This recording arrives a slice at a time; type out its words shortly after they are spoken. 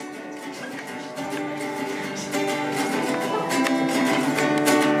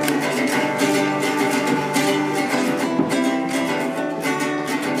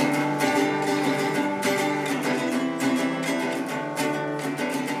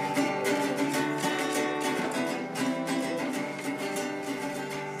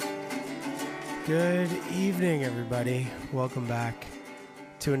Good evening, everybody. Welcome back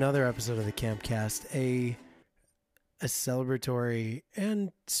to another episode of the Campcast, a celebratory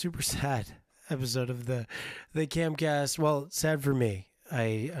and super sad episode of the Campcast. Well, sad for me.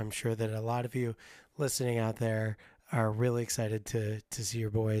 I'm sure that a lot of you listening out there are really excited to see your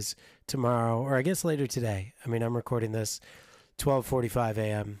boys tomorrow, or I guess later today. I mean, I'm recording this 12:45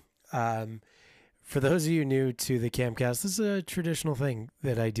 a.m. For those of you new to the Campcast, this is a traditional thing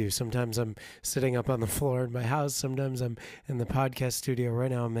that I do. Sometimes I'm sitting up on the floor in my house. Sometimes I'm in the podcast studio.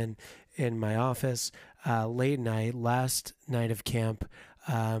 Right now I'm in my office. Late night, last night of camp,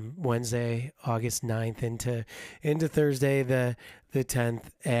 Wednesday, August 9th into Thursday, the 10th.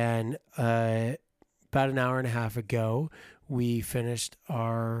 And about an hour and a half ago, we finished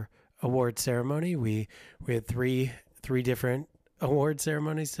our award ceremony. We had three different award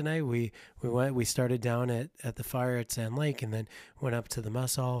ceremonies tonight. We started down at the fire at Sand Lake and then went up to the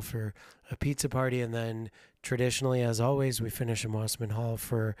mess hall for a pizza party, and then traditionally, as always, we finish in Wasserman Hall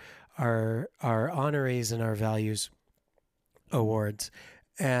for our honorees and our values awards.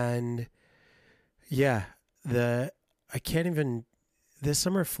 And yeah, this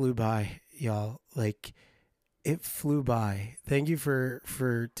summer flew by, y'all. Like, it flew by. Thank you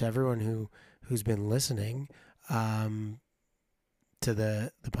to everyone who's been listening to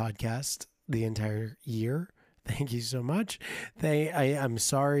the podcast the entire year. Thank you so much. I'm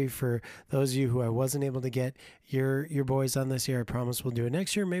sorry for those of you who I wasn't able to get your boys on this year. I promise we'll do it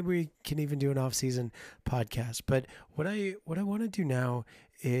next year. Maybe we can even do an off-season podcast. But what I want to do now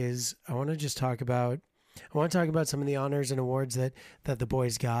is I want to talk about some of the honors and awards that the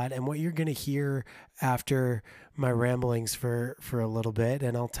boys got, and what you're going to hear after my ramblings for a little bit,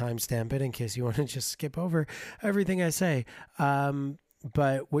 and I'll timestamp it in case you want to just skip over everything I say.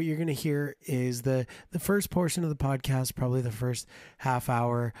 But what you're going to hear is the first portion of the podcast, probably the first half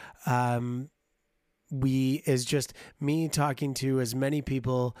hour, is just me talking to as many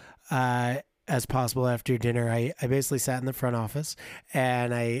people as possible after dinner. I basically sat in the front office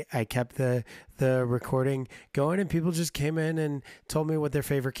and I kept the recording going, and people just came in and told me what their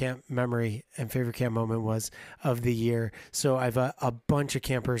favorite camp memory and favorite camp moment was of the year. So I've a bunch of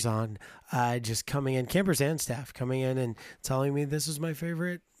campers on, just coming in, campers and staff coming in and telling me this was my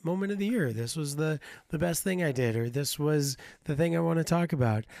favorite moment of the year. This was the best thing I did, or this was the thing I want to talk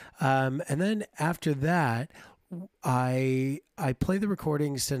about. And then after that, I play the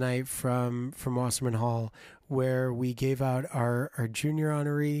recordings tonight from Wasserman Hall, where we gave out our junior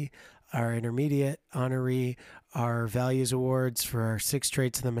honoree, our intermediate honoree, our values awards for our 6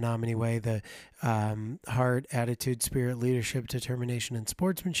 traits of the Menominee Way, the heart, attitude, spirit, leadership, determination, and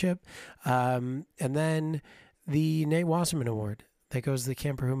sportsmanship. And then the Nate Wasserman Award that goes to the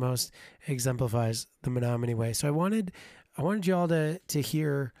camper who most exemplifies the Menominee Way. So I wanted you all to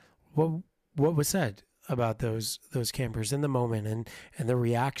hear what was said about those campers in the moment, and the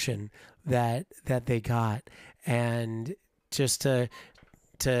reaction that they got. And just to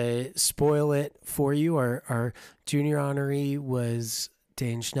spoil it for you, our junior honoree was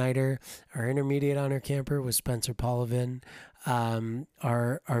Dane Schneider. Our intermediate honor camper was Spencer Polovin.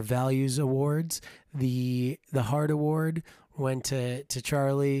 Our values awards, the heart award went to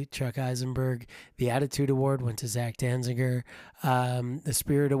Charlie, Chuck Eisenberg. The attitude award went to Zach Danziger. The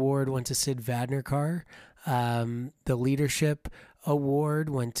spirit award went to Sid Vadnerkar. The leadership award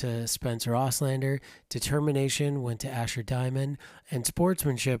went to Spencer Auslander. Determination went to Asher Diamond, and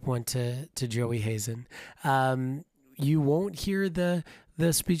sportsmanship went to Joey Hazen. You won't hear the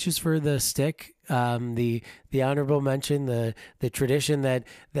speeches for the stick, the honorable mention, the tradition that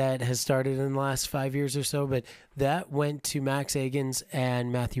has started in the last 5 years or so, but that went to Max Agans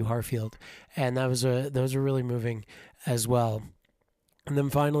and Matthew Harfield, and those were really moving as well. And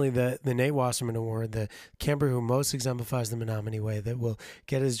then finally, the Nate Wasserman Award, the camper who most exemplifies the Menominee Way, that will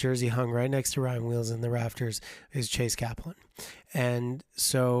get his jersey hung right next to Ryan Wheels in the rafters, is Chase Kaplan. And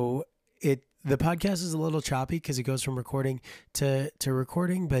so the podcast is a little choppy because it goes from recording to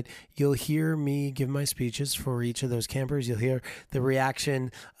recording, but you'll hear me give my speeches for each of those campers. You'll hear the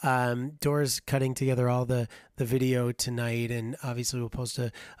reaction. Dora's cutting together all the video tonight, and obviously we'll post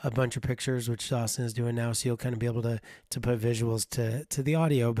a bunch of pictures, which Dawson is doing now, so you'll kind of be able to put visuals to the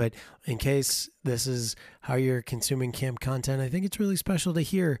audio. But in case this is how you're consuming camp content, I think it's really special to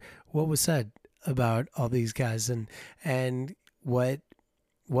hear what was said about all these guys and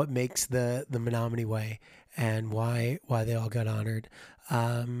what makes the Menominee Way and why they all got honored.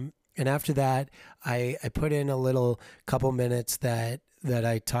 And after that, I put in a little couple minutes that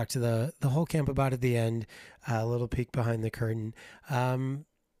I talked to the whole camp about at the end, a little peek behind the curtain. And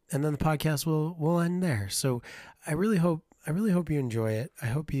then the podcast will end there. So I really hope you enjoy it. I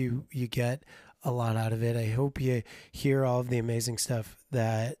hope you get a lot out of it. I hope you hear all of the amazing stuff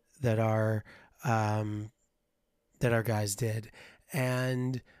that our guys did.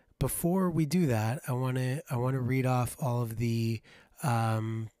 And before we do that, I want to read off all the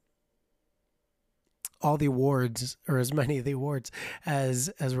awards, or as many of the awards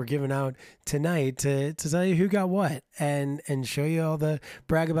as we're giving out tonight, to tell you who got what, and show you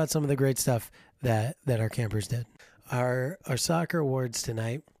brag about some of the great stuff that our campers did. Our soccer awards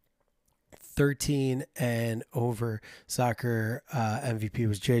tonight. 13 and over soccer MVP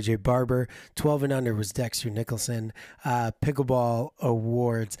was JJ Barber. 12 and under was Dexter Nicholson. Pickleball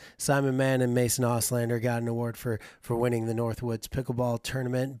awards. Simon Mann and Mason Oslander got an award for winning the Northwoods Pickleball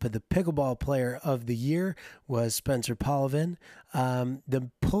Tournament, but the Pickleball Player of the Year was Spencer Polovin.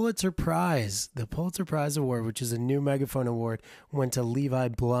 The Pulitzer Prize Award, which is a new megaphone award, went to Levi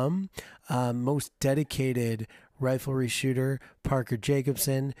Blum. Most dedicated riflery shooter, Parker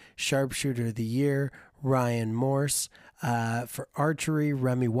Jacobson. Sharpshooter of the Year, Ryan Morse. For archery,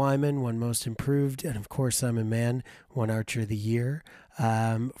 Remy Wyman won Most Improved, and of course Simon Mann won Archer of the Year.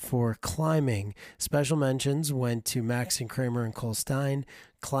 For climbing, special mentions went to Maxon Kramer and Cole Stein.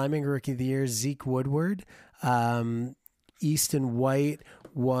 Climbing Rookie of the Year, Zeke Woodward. Easton White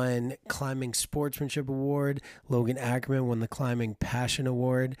won Climbing Sportsmanship Award. Logan Ackerman won the Climbing Passion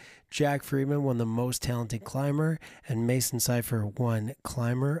Award. Jack Friedman won the Most Talented Climber. And Mason Cipher won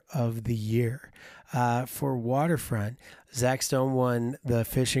Climber of the Year. For waterfront, Zach Stone won the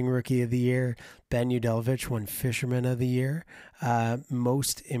Fishing Rookie of the Year. Ben Udelovich won Fisherman of the Year.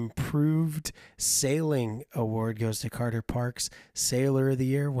 Most Improved Sailing Award goes to Carter Parks. Sailor of the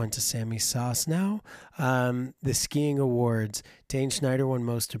Year went to Sammy Sosnow. The Skiing Awards, Dane Schneider won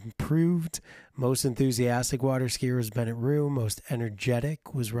Most Improved. Most Enthusiastic Water Skier was Bennett Rue. Most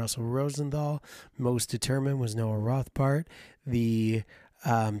Energetic was Russell Rosenthal. Most Determined was Noah Rothbart. The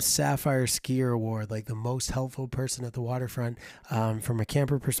Sapphire Skier Award, like the most helpful person at the waterfront from a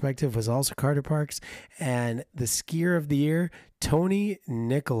camper perspective, was also Carter Parks. And the Skier of the Year, Tony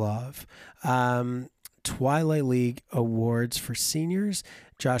Nikolov. Twilight League Awards for seniors,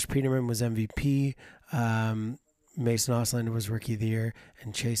 Josh Peterman was MVP. Mason Oslander was Rookie of the Year,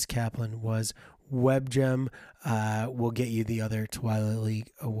 and Chase Kaplan was WebGem. We'll get you the other Twilight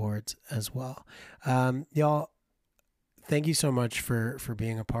League awards as well. Y'all, thank you so much for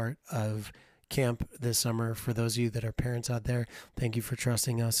being a part of camp this summer. For those of you that are parents out there, thank you for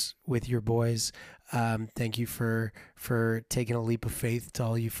trusting us with your boys. Thank you for taking a leap of faith to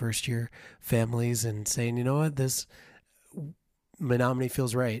all you first year families and saying, you know what, this Menominee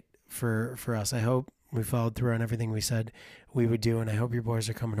feels right for us. I hope we followed through on everything we said we would do, and I hope your boys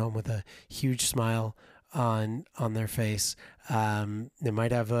are coming home with a huge smile on their face. They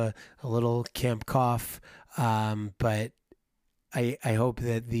might have a little camp cough, but I hope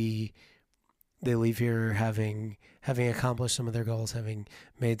that they leave here having accomplished some of their goals, having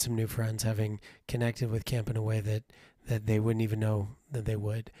made some new friends, having connected with camp in a way that they wouldn't even know that they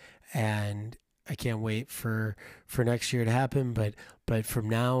would. And I can't wait for next year to happen. But from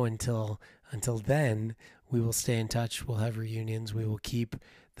now until then, we will stay in touch. We'll have reunions. We will keep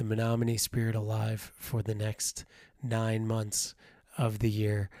the Menominee spirit alive for the next 9 months of the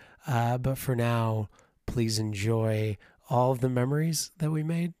year. But for now, please enjoy all of the memories that we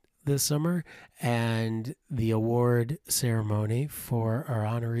made this summer and the award ceremony for our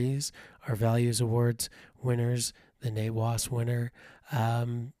honorees, our Values Awards winners, the Nate Was winner.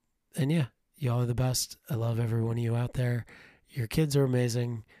 And yeah, y'all are the best. I love every one of you out there. Your kids are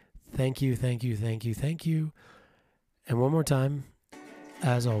amazing. Thank you, thank you, thank you, thank you. And one more time,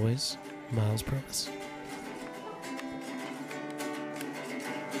 as always, Miles Provis.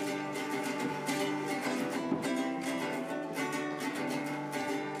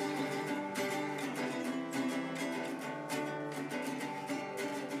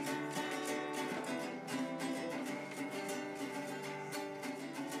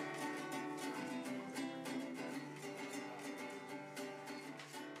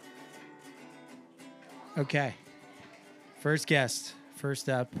 Okay. First guest. First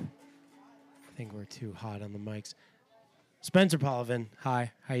up. I think we're too hot on the mics. Spencer Polovin.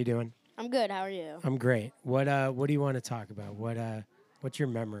 Hi. How you doing? I'm good. How are you? I'm great. What do you want to talk about? What's your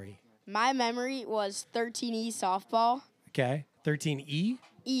memory? My memory was 13E softball. Okay. 13E?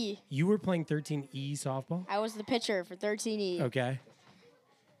 E. You were playing 13E softball? I was the pitcher for 13E. Okay.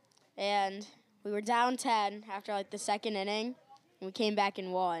 And we were down 10 after like the second inning, and we came back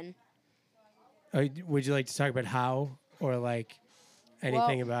and won. Would you like to talk about how or like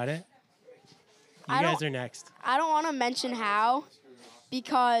anything about it? You guys are next. I don't want to mention how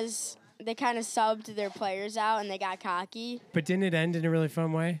because they kind of subbed their players out and they got cocky. But didn't it end in a really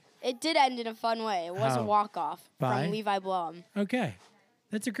fun way? It did end in a fun way. It was How? a walk-off By? from Levi Blum. Okay.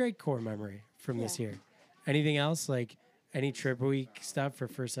 That's a great core memory from this year. Anything else? Like any trip week stuff or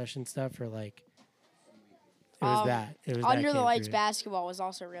first session stuff or like it was that. It was Under that the game Lights for you. basketball was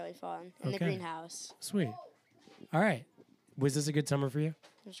also really fun in the Okay. greenhouse. Sweet. All right. Was this a good summer for you?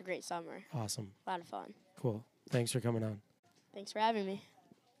 It was a great summer. Awesome. A lot of fun. Cool. Thanks for coming on. Thanks for having me.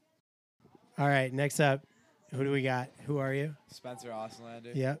 All right. Next up, who do we got? Who are you? Spencer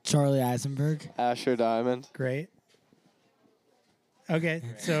Oslander. Yep. Charlie Eisenberg. Asher Diamond. Great. Okay.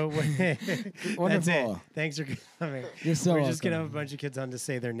 So that's it. Wonderful. Thanks for coming. You're so We're just going to have welcome. a bunch of kids on to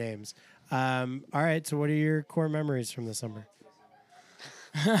say their names. All right. So what are your core memories from the summer?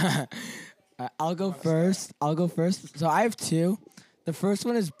 I'll go first. So I have two. The first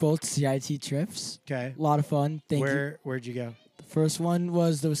one is both CIT trips. Okay. A lot of fun. Thank you. Where'd you go? The first one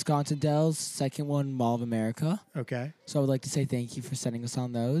was the Wisconsin Dells. Second one, Mall of America. Okay. So I would like to say thank you for sending us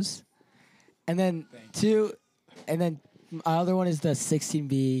on those. And then my other one is the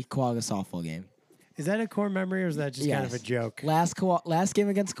 16B Quagga softball game. Is that a core memory or is that just kind of a Yes. joke? Last game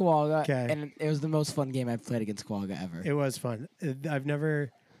against Quagga, Okay. and it was the most fun game I've played against Quagga ever. It was fun. I've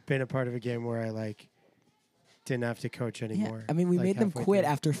never been a part of a game where I didn't have to coach anymore. I mean, we like, made them halfway quit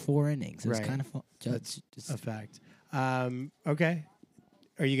through. after 4 innings. It was Right. kind of fun. That's Just a fact. Okay.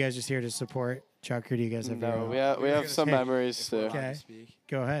 Are you guys just here to support Chuck or do you guys have your No, own? we have some Okay. memories too. Okay.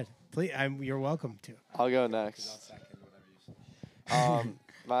 Go ahead. Please, you're welcome to. I'll go next.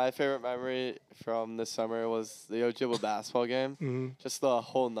 My favorite memory from this summer was the Ojibwa basketball game. Mm-hmm. Just the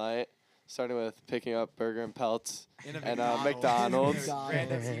whole night, starting with picking up burger and pelts, In a and McDonald's. McDonald's,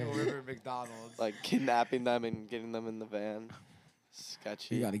 Random Eagle River McDonald's. like kidnapping them and getting them in the van.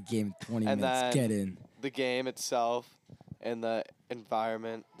 Sketchy. you got a game in 20 And minutes. then- Get in. The game itself and the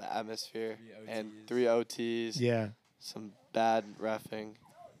environment, the atmosphere, 3 and OTs. 3 OTs. Yeah. Some bad reffing.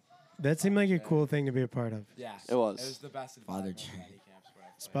 That seemed like a cool thing to be a part of. Yeah. It was. It was the best Father environment of Jay. any camp sport. I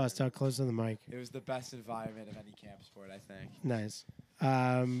played. Spots out close to the mic. It was the best environment of any camp sport, I think. Nice.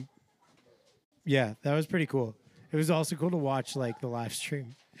 Yeah, that was pretty cool. It was also cool to watch the live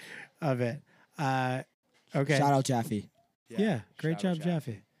stream of it. Okay. Shout out Jaffe. Yeah, great shout out job,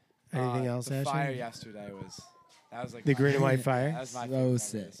 Jaffe. Anything else, The Ashley? fire yesterday was like The my green and white favorite- fire? That was my So favorite memory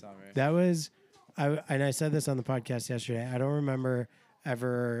sick. this summer. That was, I said this on the podcast yesterday. I don't remember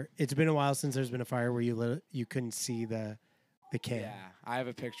ever. It's been a while since there's been a fire where you couldn't see the can. Yeah, I have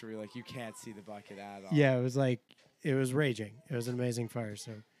a picture where you can't see the bucket at all. Yeah, it was raging. It was an amazing fire.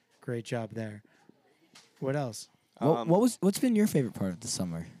 So great job there. What else? What's been your favorite part of the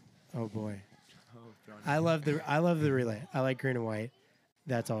summer? Oh boy, Oh, throwing I love the relay. I like green and white.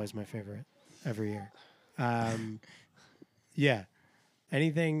 That's always my favorite every year. Yeah.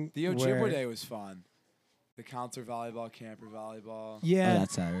 Anything. The where- Ojibwa Day was fun. The counselor volleyball, camper volleyball. Yeah, Oh,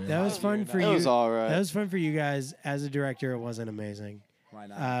 that's Saturday. that was fun for It you. was all right. That was fun for you guys. As a director, it wasn't amazing. Why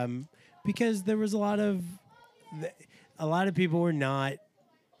not? Because there was a lot of people were not.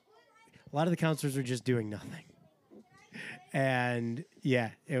 A lot of the counselors were just doing nothing, and yeah,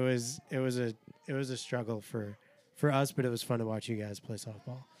 it was a struggle for us, but it was fun to watch you guys play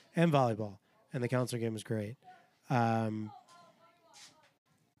softball and volleyball, and the counselor game was great.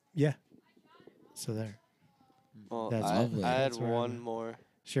 Yeah, so there, Well, That's I lovely. had That's where one I'm at. more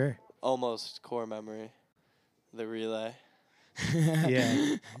sure, almost core memory. The relay.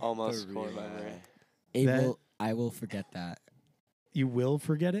 yeah, Almost The core relay. memory. I will forget that. you will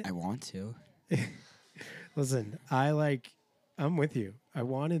forget it. I want to. Listen, I'm with you. I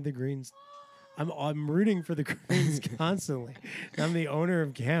wanted the Greens. I'm rooting for the Greens constantly. I'm the owner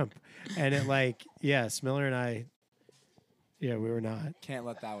of camp, and Smiller and I, we were not. Can't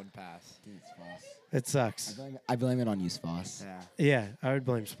let that one pass. It sucks. I blame it on you, Sposs. Yeah. Yeah, I would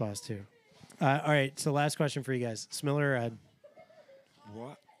blame Spas too. All right, so last question for you guys: Smiller or Ed?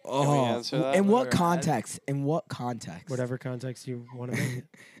 What? Oh, answer that? in what Or- context? In what context? Whatever context you want to make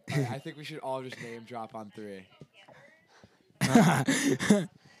it. I think we should all just name drop on 3.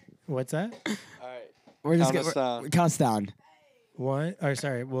 What's that? All right. We're just Count us down. count us down. One. Or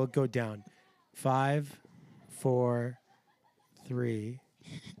sorry, we'll go down. 5, 4, 3,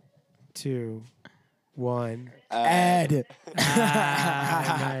 2, 1. Ed.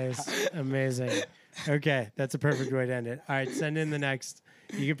 Nice. Amazing. Okay, that's a perfect way to end it. All right, send in the next.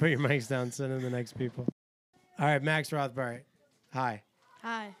 You can put your mics down. Send in the next people. All right, Max Rothbart. Hi.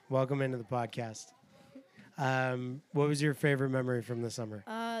 Hi. Welcome into the podcast. What was your favorite memory from the summer?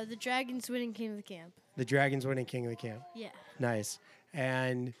 The Dragons winning King of the Camp. The Dragons winning King of the Camp. Yeah. Nice.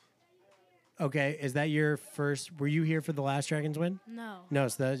 And Okay, is that your first? Were you here for the last Dragons win? No. No,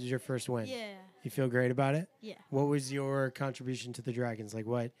 so that was your first win. Yeah. You feel great about it? Yeah. What was your contribution to the Dragons? Like,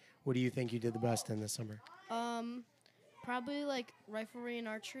 what do you think you did the best in this summer? Probably like riflery and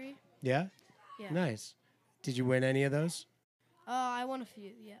archery. Yeah? Yeah. Nice. Did you win any of those? I won a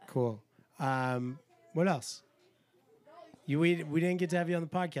few. Yeah. Cool. What else? We didn't get to have you on the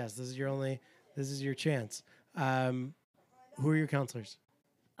podcast. This is your chance. Who are your counselors?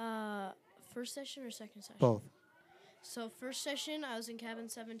 First session or second session? Both. So first session, I was in cabin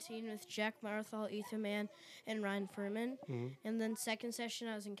 17 with Jack Marathol, Ethan Mann, and Ryan Furman. Mm-hmm. And then second session,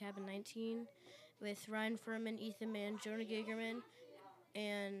 I was in cabin 19 with Ryan Furman, Ethan Mann, Jonah Gigerman,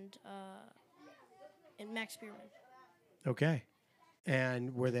 and Max Spearman. Okay.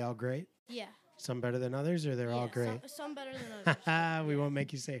 And were they all great? Yeah. Some better than others, or they're all great? Some better than others. We won't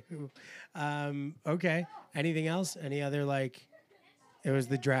make you say who. Okay. Anything else? Any other, like, it was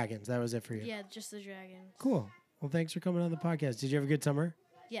the Dragons. That was it for you? Yeah, just the Dragons. Cool. Well, thanks for coming on the podcast. Did you have a good summer?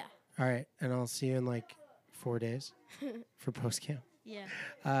 Yeah. All right. And I'll see you in like 4 days for post camp. Yeah.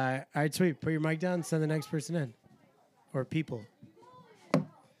 All right, sweet. Put your mic down and send the next person in. Or people.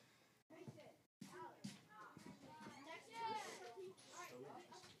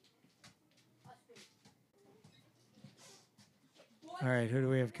 All right, who do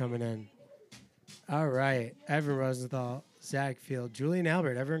we have coming in? All right, Evan Rosenthal, Zach Field, Julian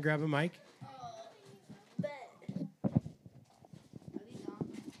Albert. Everyone grab a mic.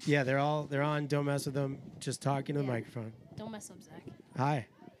 Yeah, they're on. Don't mess with them. Just talking to the microphone. Don't mess up, Zach. Hi.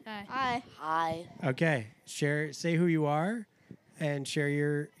 Hi. Hi. Hi. Okay. Say who you are and share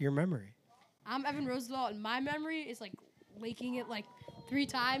your memory. I'm Evan Rosenthal, and my memory is like liking it like 3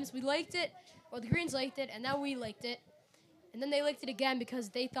 times. We liked it, or the Greens liked it, and then we liked it. And then they liked it again because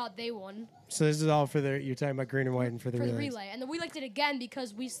they thought they won. So this is all for you're talking about green and white and for the for relays. the relay. And then we liked it again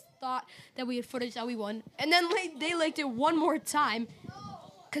because we thought that we had footage that we won. And then they liked it one more time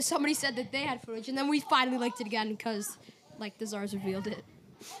because somebody said that they had footage. And then we finally liked it again because, like, the Czars revealed it.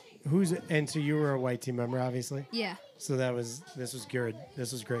 And so you were a white team member, obviously? Yeah. So this was good.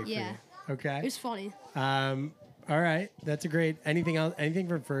 This was great Yeah. for you. Okay. It was funny. All right. That's a great. Anything else? Anything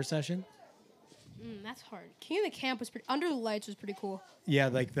from first session? That's hard. King of the Camp was Under the Lights was pretty cool. Yeah,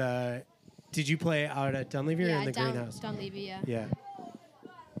 like did you play out at Dunleavy or in the greenhouse? Dunleavy, yeah. Yeah.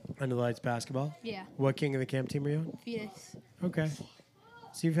 Under the Lights basketball? Yeah. What King of the Camp team were you on? Phoenix. Okay.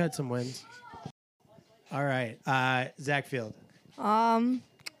 So you've had some wins. All right. Zach Field. I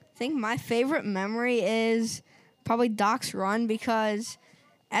think my favorite memory is probably Doc's run because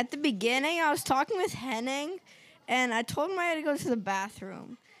at the beginning I was talking with Henning and I told him I had to go to the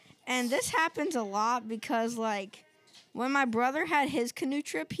bathroom. And this happens a lot because, like, when my brother had his canoe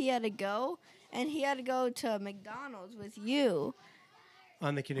trip, he had to go, and he had to go to McDonald's with you.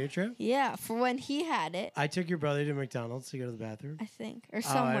 On the canoe trip? Yeah, for when he had it, I took your brother to McDonald's to go to the bathroom. I think, or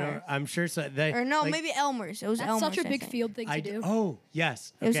somewhere. I'm sure so. Or no, maybe Elmer's. It was That's Elmer's. such a I big think. field thing to do. Oh,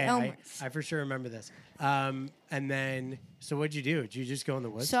 yes. It was Okay, Elmer's. I for sure remember this. And then, so what'd you do? Did you just go in the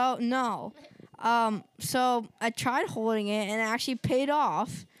woods? So, no. So I tried holding it, and it actually paid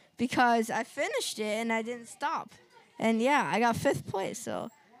off because I finished it, and I didn't stop. And, yeah, I got 5th place, so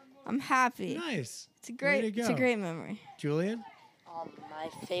I'm happy. Nice. It's a great memory. Julian? My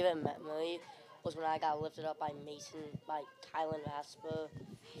favorite memory was when I got lifted up by Kylan Vaspa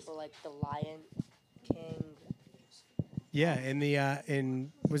for like the Lion King. Yeah,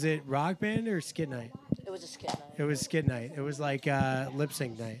 was it rock band or skit night? It was a skit night. It was skit night. It was like lip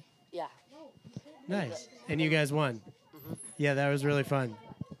sync night. Yeah. Nice. And you guys won. Mm-hmm. Yeah, that was really fun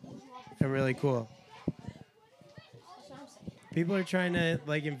and really cool. People are trying to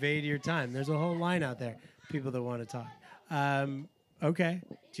like invade your time. There's a whole line out there. People that want to talk. Okay.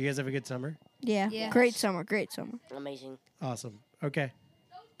 Do you guys have a good summer? Yeah. Yes. Great summer. Great summer. Amazing. Awesome. Okay.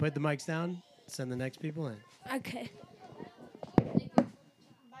 Put the mics down. Send the next people in. Okay.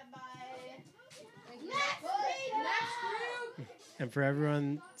 And for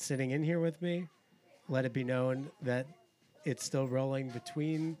everyone sitting in here with me, let it be known that it's still rolling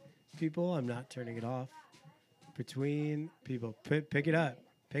between people. I'm not turning it off. Between people. Pick it up.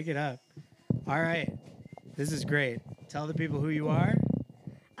 Pick it up. All right. This is great. Tell the people who you are.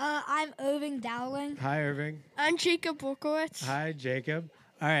 I'm Irving Dowling. Hi, Irving. I'm Jacob Borkowitz. Hi, Jacob.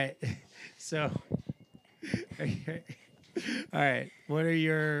 All right. So, all right.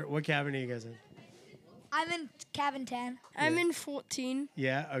 What cabin are you guys in? I'm in cabin 10. I'm in 14.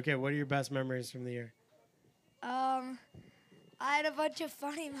 Yeah. Okay. What are your best memories from the year? I had a bunch of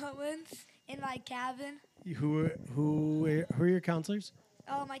funny moments in my cabin. Who are your counselors?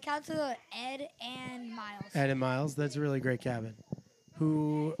 My counselor are Ed and Miles. Ed and Miles. That's a really great cabin.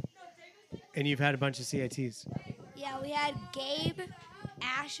 Who And you've had a bunch of CITs. Yeah, we had Gabe,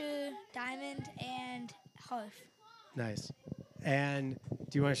 Asher, Diamond, and Huff. Nice. And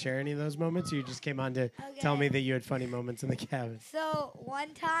do you want to share any of those moments, or you just came on to tell me Okay. that you had funny moments in the cabin? So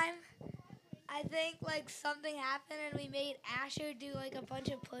one time, I think like something happened and we made Asher do like a bunch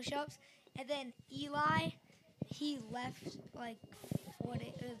of push-ups, and then Eli, he left like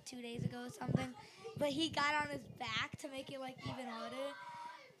 2 days ago or something, but he got on his back to make it like even harder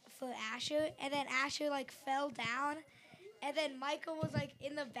for Asher, and then Asher like fell down, and then Michael was like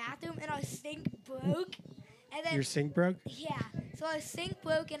in the bathroom and our sink broke, and then Your sink broke? yeah, so our sink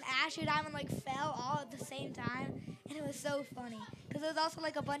broke and Asher Diamond like fell all at the same time, and it was so funny because there was also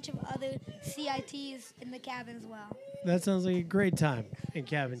like a bunch of other CITs in the cabin as well. That sounds like a great time in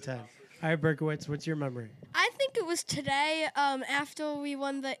cabin time. All right, Berkowitz, what's your memory? I think it was today, after we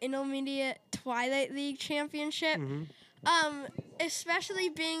won the intermediate Twilight League Championship. Especially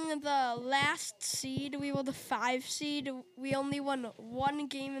being the last seed, we were the 5 seed. We only won 1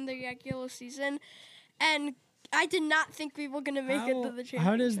 game in the regular season, and I did not think we were going to make it to the championship.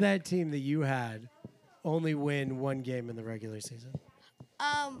 How does that team that you had only win 1 game in the regular season?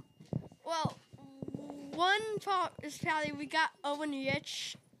 Well, one part is probably we got Owen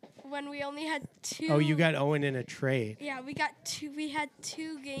Rich when we only had 2. Oh, you got Owen in a trade. Yeah, we got 2. We had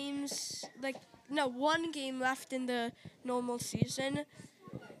 2 games, 1 game left in the normal season,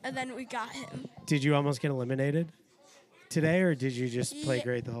 and then we got him. Did you almost get eliminated today, or did you just play Yeah.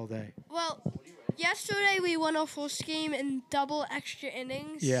 great the whole day? Well, yesterday we won our first game in double extra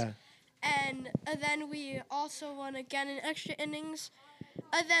innings. Yeah. And then we also won again in extra innings.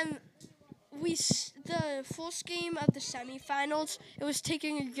 And then the first game of the semifinals, it was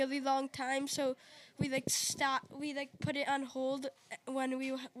taking a really long time, so we put it on hold when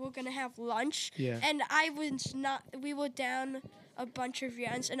we were gonna have lunch. Yeah. And we were down a bunch of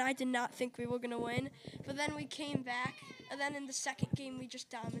runs, and I did not think we were gonna win. But then we came back, and then in the second game we just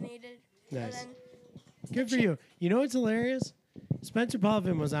dominated. And Nice. then Good for you. You know what's hilarious? Spencer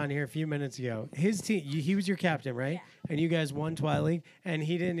Polovin was on here a few minutes ago. His team, he was your captain, right? Yeah. And you guys won Twilight League, and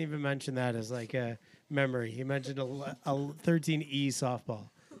he didn't even mention that as like a memory. He mentioned a 13E softball.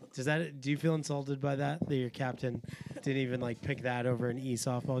 Do you feel insulted by that your captain didn't even like pick that over an E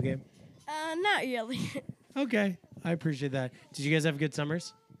softball game? not really. Okay, I appreciate that. Did you guys have good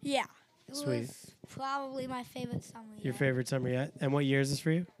summers? Yeah. It Sweet. was probably my favorite summer Your yet. favorite summer yet? And what year is this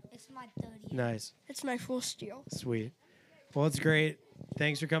for you? It's my 3rd year. Nice. It's my first year. Sweet. Well, it's great.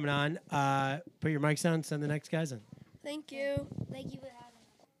 Thanks for coming on. Put your mics down and send the next guys in. Thank you. Thank you for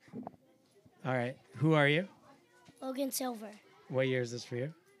having me. All right. Who are you? Logan Silver. What year is this for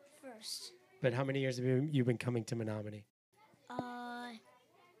you? First. But how many years have you been coming to Menominee?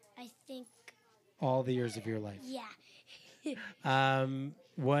 I think, All the years of your life. yeah.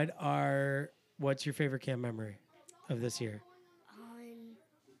 What's your favorite camp memory of this year?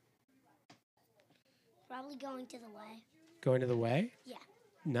 Probably going to the way. Going to the way? Yeah.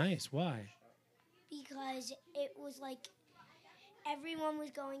 Nice. Why? Because it was like everyone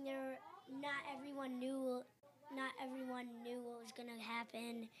was going there. Not everyone knew what was gonna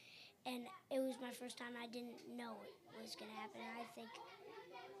happen, and it was my first time. I didn't know it was gonna happen. And I think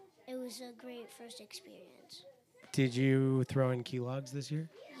it was a great first experience. Did you throw in key logs this year?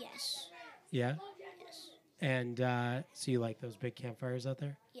 Yes. Yeah? Yes. And so you like those big campfires out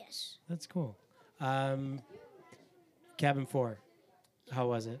there? Yes. That's cool. Cabin 4, how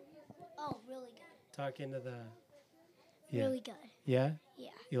was it? Oh, really good. Talk into the... Yeah. Really good. Yeah? Yeah.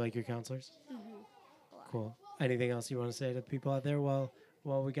 You like your counselors? Mm-hmm. Cool. Anything else you want to say to the people out there while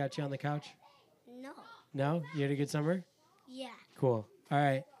we got you on the couch? No. No? You had a good summer? Yeah. Cool. All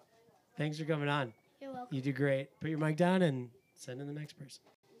right. Thanks for coming on. You're welcome. You do great. Put your mic down and send in the next person.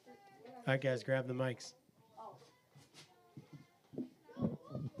 All right, guys, grab the mics.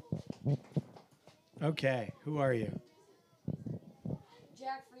 Okay, who are you?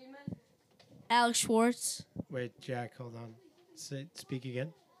 Jack Freeman. Alex Schwartz. Wait, Jack, hold on. Speak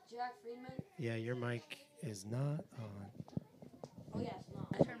again. Jack Freeman. Yeah, your mic is not on. Oh, yeah, it's not.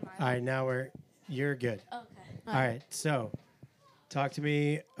 I turned mine. All right, now you're good. Okay. All right, so talk to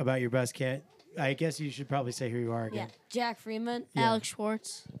me about your best camp. I guess you should probably say who you are Yeah. again. Jack Freeman. Yeah. Alex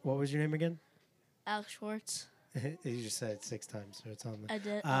Schwartz. What was your name again? Alex Schwartz. You just said it 6 times, so it's on there. I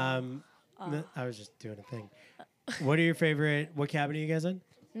did. No, I was just doing a thing. What are your favorite? What cabin are you guys in?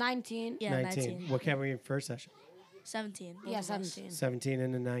 19. Yeah, 19. What cabin were you in first session? 17. Yeah, Both of us. 17. 17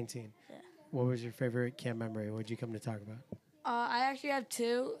 and then 19. Yeah. What was your favorite camp memory? What did you come to talk about? I actually have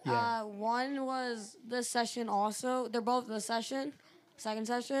 2. Yeah. One was this session also. They're both this session, second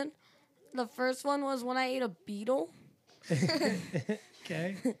session. The first one was when I ate a beetle.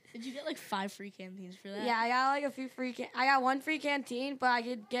 Okay. Did you get like 5 free canteens for that? Yeah, I got like a few free. I got 1 free canteen, but I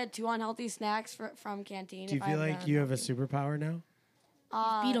could get 2 unhealthy snacks from canteen. Do you if I feel have like none you have a unhealthy. superpower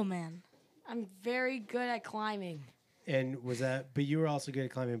now? Beetle Man. I'm very good at climbing. And was that? But you were also good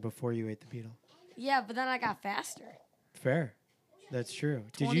at climbing before you ate the beetle. Yeah, but then I got faster. Fair. That's true.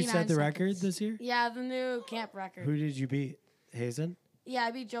 Did you set the 29 record seconds. this year? Yeah, the new camp record. Who did you beat? Hazen? Yeah,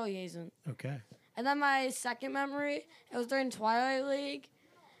 I beat Joey Hazen. Okay. And then my second memory, it was during Twilight League,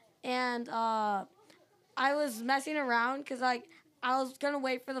 and I was messing around because like I was gonna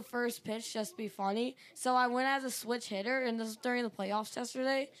wait for the first pitch just to be funny. So I went as a switch hitter, and this was during the playoffs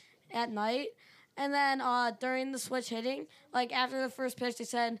yesterday at night. And then during the switch hitting, like after the first pitch, they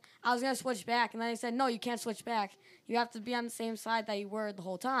said I was gonna switch back, and then they said no, you can't switch back. You have to be on the same side that you were the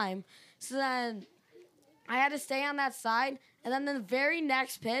whole time. So then I had to stay on that side, and then the very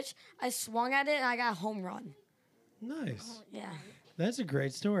next pitch, I swung at it and I got a home run. Nice. Yeah. That's a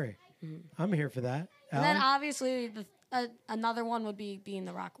great story. I'm here for that. And then Alec? obviously another one would be being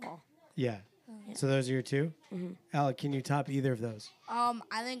the rock wall. Yeah. So those are your 2? Mhm. Alec, can you top either of those?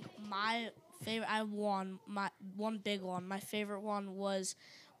 I think my favorite. I won my one big one. My favorite one was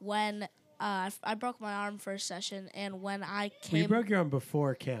when I broke my arm first session, and when I Well, came. you broke your arm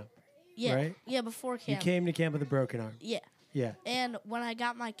before camp, yeah, right? yeah, before You camp. came to camp with a broken arm. Yeah. Yeah. And when I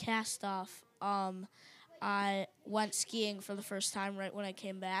got my cast off, I went skiing for the first time right when I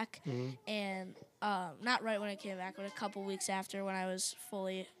came back. Mhm. And not right when I came back, but a couple weeks after when I was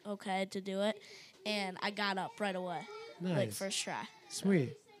fully okay to do it. And I got up right away. Like Nice. first try.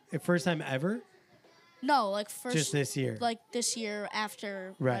 Sweet. First time ever? No, like first. Just this year. Like this year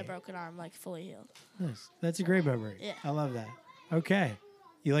after my Right. broken arm, like fully healed. Nice. That's a great memory. Yeah. I love that. Okay.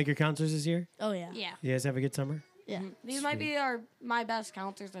 You like your counselors this year? Oh, yeah. Yeah. You guys have a good summer? Yeah. These might be my best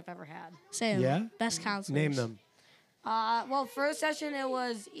counselors I've ever had. Same. Yeah? Best counselors. Name them. Well, first session it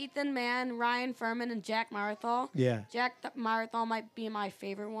was Ethan Mann, Ryan Furman, and Jack Marathol. Yeah. Jack Marathol might be my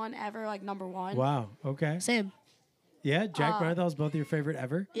favorite one ever, like number 1. Wow. Okay. Same. Yeah? Jack Marathon's both your favorite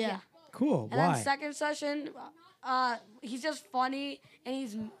ever? Yeah. Cool. And Why? then second session, he's just funny and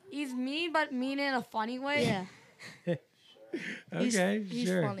he's mean, but mean in a funny way. Yeah. Okay, He's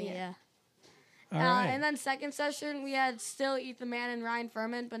sure. funny, yeah. All right. And then second session we had still Ethan Mann and Ryan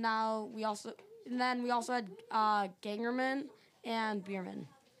Furman, but now we also had Gangerman and Bierman.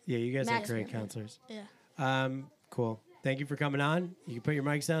 Yeah, you guys Max are great Bierman. counselors. Yeah. Cool. Thank you for coming on. You can put your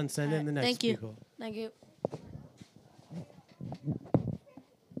mics down and send in the next Thank you. people. Thank you.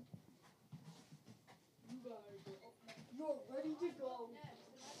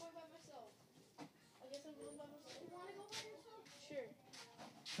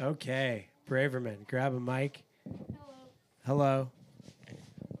 Okay. Braverman, grab a mic. Hello.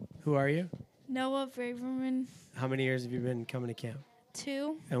 Who are you? Noah Braverman, How many years have you been coming to camp?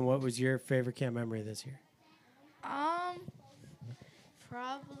 2. And what was your favorite camp memory this year?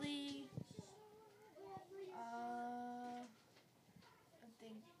 Probably, I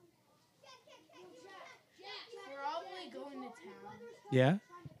think, probably going to town. Yeah? And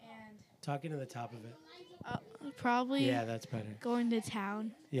Talking to the top of it. probably Yeah, that's better. going to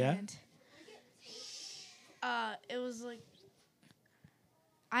town. Yeah? And, it was like,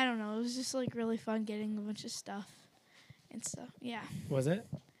 I don't know, it was just like really fun getting a bunch of stuff and stuff. Yeah. Was it?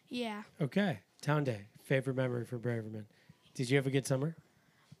 Yeah. Okay. Town day. Favorite memory for Braverman. Did you have a good summer?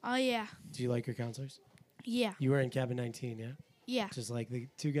 Oh, yeah. Do you like your counselors? Yeah. You were in cabin 19, yeah? Yeah. Just like the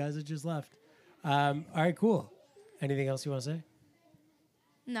 2 guys that just left. All right, cool. Anything else you want to say?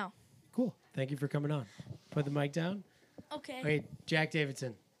 No. Cool. Thank you for coming on. Put the mic down. Okay. Okay, Jack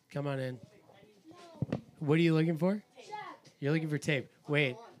Davidson, come on in. What are you looking for? You're looking for tape.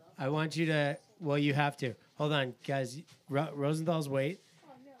 Wait, I want you to, well, you have to. Hold on, guys. Rosenthal's wait.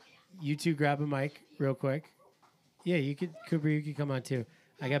 You two grab a mic real quick. Yeah, you could, Cooper, you could come on too.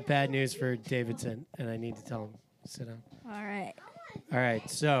 I got bad news for Davidson, and I need to tell him. Sit down. All right. All right,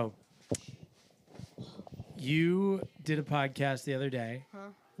 so you did a podcast the other day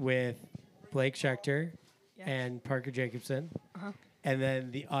with Blake Schechter and Parker Jacobson. And then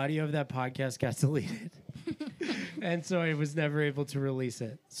the audio of that podcast got deleted. And so I was never able to release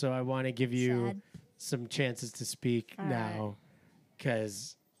it. So I want to give you Sad. some chances to speak now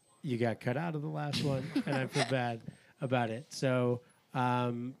because you got cut out of the last one, and I feel bad about it. So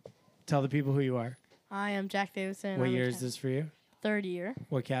tell the people who you are. I am Jack Davidson. What I'm year in is this for you? Third year.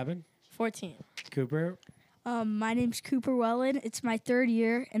 What cabin? 14. Cooper? My name's Cooper Wellen. It's my 3rd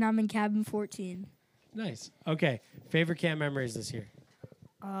year, and I'm in cabin 14. Nice. Okay. Favorite camp memories this year?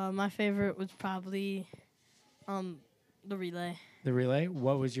 My favorite was probably the relay. The relay?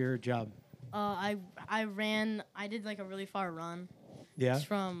 What was your job? I did like a really far run, Yeah, It's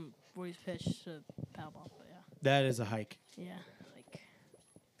from boys pitch to paddle ball, but yeah. that is a hike. Yeah. Like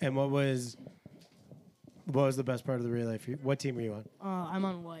And what was the best part of the relay for you? What team were you on? I'm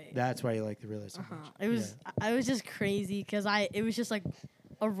on white. That's why you like the relay so much. It was I was just crazy because it was just like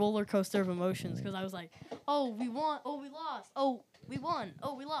a roller coaster of emotions because I was like, oh, we won, oh, we lost, oh, we won,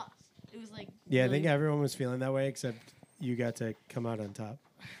 oh, we lost. It was like Yeah, I really- think everyone was feeling that way except you got to come out on top.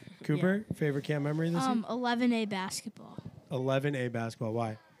 Cooper, favorite camp memory this year? 11A basketball. 11A basketball.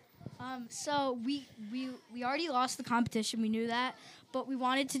 Why? So we already lost the competition. We knew that, but we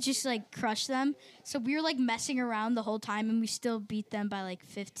wanted to just like crush them. So we were like messing around the whole time, and we still beat them by like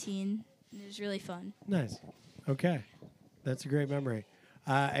 15. And it was really fun. Nice. Okay, that's a great memory.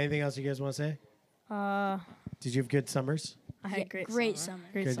 Anything else you guys want to say? Did you have good summers? I had great summer.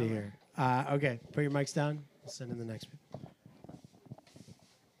 Great Good summer. to hear. Okay, put your mics down. We'll send in the next people.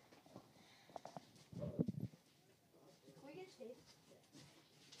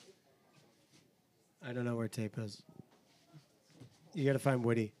 I don't know where tape is. You got to find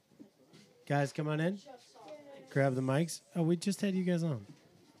Woody. Guys, come on in. Grab the mics. Oh, we just had you guys on.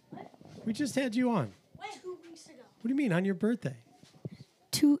 We just had you on. 2 weeks ago. What do you mean, on your birthday?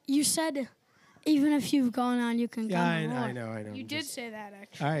 You said even if you've gone on, you can Yeah, come I on. know. You I'm did just- say that,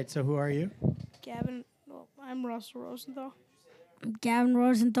 actually. All right, so who are you? Gavin, well, I'm Russell Rosenthal. Gavin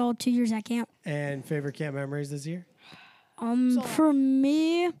Rosenthal, 2 years at camp. And favorite camp memories this year? For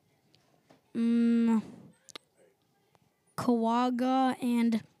me, Kawaga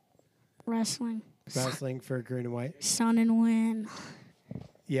and wrestling. Wrestling for green and white. Sun and Wind.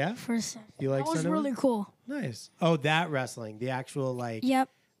 Yeah? First, You like that was Sun and really Wind? cool. Nice. Oh, that wrestling. The actual, like, Yep.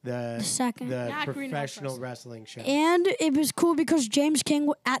 the second. the Not greenhouse professional wrestling show. And it was cool because James King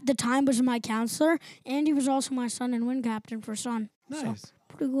at the time was my counselor, and he was also my Sun and Wind captain for Sun. Nice. So,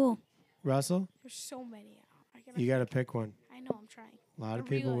 pretty cool. Russell, There's so many. you got to pick one. I know, I'm trying. A lot of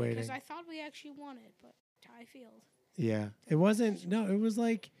people waiting. Because I thought we actually won it, but tie field. Yeah. It wasn't, no, it was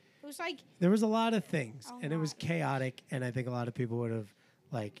like, It was like, there was a lot of things, and it was chaotic, and I think a lot of people would have,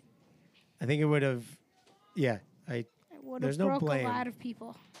 like, I think it would have, yeah. it would There's have no broke blame. a lot of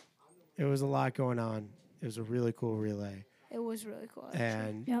people. It was a lot going on. It was a really cool relay. It was really cool. Actually.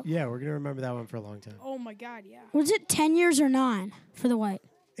 And, Yep. yeah, we're going to remember that one for a long time. Oh my God, yeah. Was it 10 years or 9 for the white?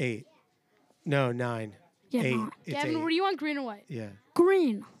 8. No, 9. Yeah, 8. 9. It's Gavin, 8. were you on green or white? Yeah.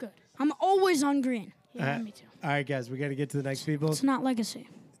 Green. Good. I'm always on green. Yeah, me too. All right, guys, we got to get to the next people. It's not legacy.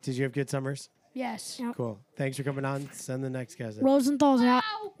 Did you have good summers? Yes. Yep. Cool. Thanks for coming on. Send the next guys in. Rosenthal's out.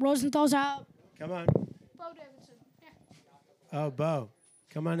 Rosenthal's out. Come on. Bo Davidson. Yeah. Oh, Bo.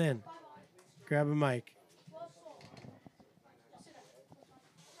 Come on in. Grab a mic.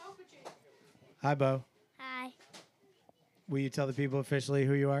 Hi, Bo. Hi. Will you tell the people officially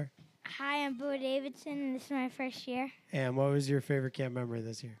who you are? Hi, I'm Bo Davidson, and this is my first year. And what was your favorite camp memory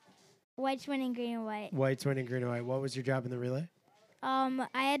this year? White's winning green and white. White's winning green and white. What was your job in the relay? I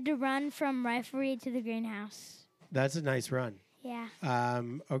had to run from referee to the greenhouse. That's a nice run. Yeah,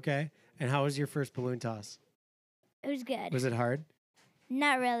 Okay. And how was your first balloon toss? it was good. Was it hard?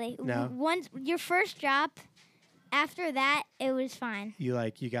 Not really. No? Once your first drop, after that, it was fine. You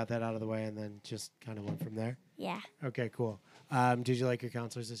got that out of the way and then just kind of went from there? Yeah. Okay, cool. Did you like your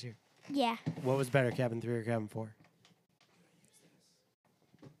counselors this year? Yeah. What was better, cabin 3 or cabin 4?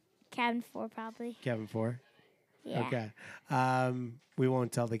 Cabin 4, probably. Cabin 4? Yeah. Okay. We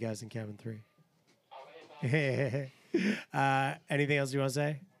won't tell the guys in cabin 3. Anything else you want to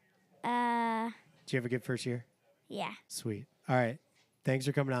say? Did you have a good first year? Yeah. Sweet. All right. Thanks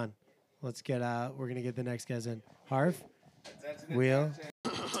for coming on. Let's get, we're going to get the next guys in. Harv? Wheel?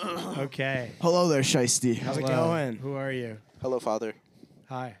 Okay. Hello there, Shiesty. How's it Hello. going? Who are you? Hello, Father.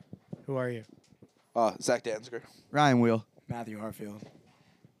 Hi. Who are you? Zach Danziger. Ryan Wheel. Matthew Harfield.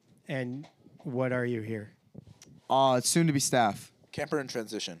 And what are you here? It's soon to be staff. Camper in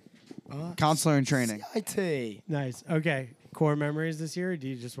transition. Counselor in training. IT. Nice. Okay. Core memories this year, or do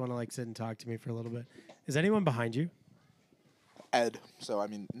you just want to like sit and talk to me for a little bit? Is anyone behind you? Ed. So, I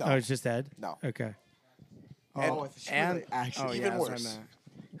mean, no. Oh, it's just Ed? No. Okay. And actually, even worse.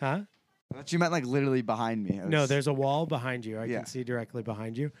 Huh? I thought you meant like literally behind me. No, there's a wall behind you. I Yeah. can see directly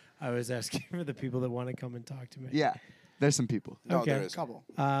behind you. I was asking for the people that want to come and talk to me. Yeah, there's some people. No, there is a couple.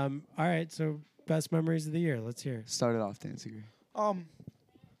 All right. So best memories of the year. Let's hear. Start it off, Danziger.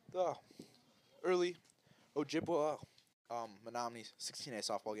 The early Ojibwa Menominee 16A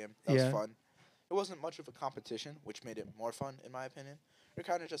softball game. That was Yeah. fun. It wasn't much of a competition, which made it more fun, in my opinion. You're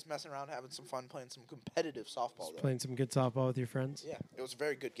kind of just messing around, having some fun, playing some competitive softball. Though. Playing some good softball with your friends. Yeah, it was a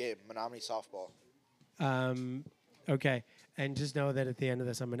very good game, Menominee softball. Okay. And just know that at the end of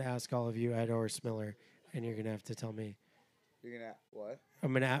this, I'm going to ask all of you Ed or Smiller, and you're going to have to tell me You're gonna what?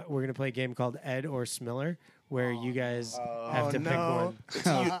 We're gonna play a game called Ed or Smiller, where you guys have to pick one.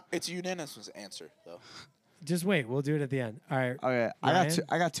 It's a unanimous answer, though. Just wait. We'll do it at the end. All right. Okay, Ryan?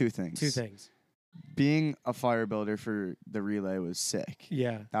 I got two things. Two things. Being a fire builder for the relay was sick.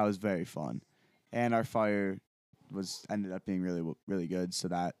 Yeah. That was very fun, and our fire ended up being really good. So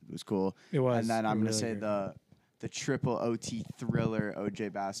that was cool. It was. And then I'm gonna really say great. the triple OT thriller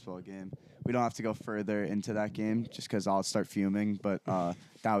OJ basketball game. We don't have to go further into that game just because I'll start fuming. But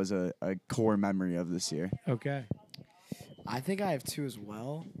that was a core memory of this year. Okay. I think I have two as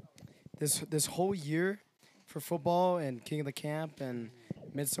well. This whole year for football and King of the Camp and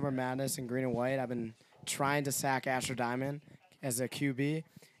Midsummer Madness and Green and White, I've been trying to sack Asher Diamond as a QB.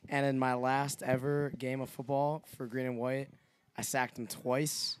 And in my last ever game of football for Green and White, I sacked him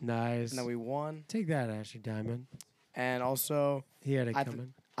twice. Nice. And then we won. Take that, Asher Diamond. And also, he had it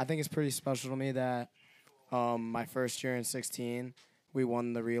coming. I think it's pretty special to me that my first year in 16, we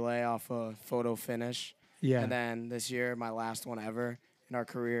won the relay off a photo finish. Yeah. And then this year, my last one ever in our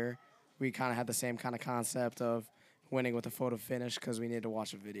career, we kind of had the same kind of concept of winning with a photo finish because we needed to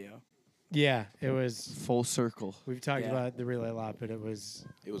watch a video. Yeah, it was full circle. We've talked about the relay a lot, but it was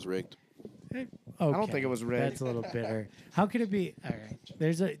rigged. Okay. I don't think it was rigged. That's a little bitter. How could it be? All right.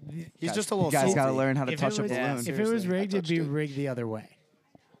 There's a. He's just a little. You guys salty. got to learn how to If touch it a was- balloon. If it was rigged, it'd be rigged the other way.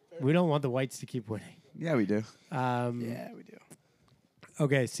 We don't want the whites to keep winning. Yeah, we do. Yeah, we do.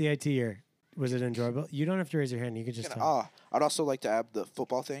 Okay, CIT year. Was it enjoyable? You don't have to raise your hand. You can just talk. I'd also like to add the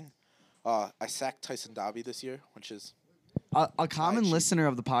football thing. I sacked Tyson Dobby this year, which is A common listener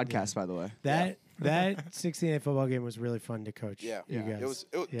of the podcast, by the way. That 16A football game was really fun to coach. yeah. You guys.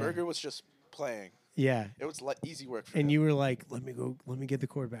 Yeah. Burger was just playing. Yeah. It was easy work for And him. you were like, let me get the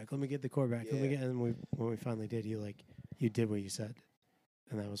quarterback. Let me get the quarterback. And when we finally did, you did what you said.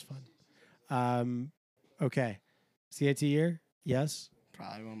 And that was fun. Okay. CIT year? Yes.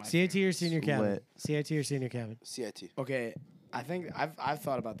 Probably one of my CIT or senior cabin? Lit. CIT or senior cabin? CIT. Okay, I think I've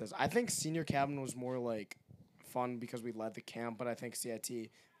thought about this. I think senior cabin was more like fun because we led the camp, but I think CIT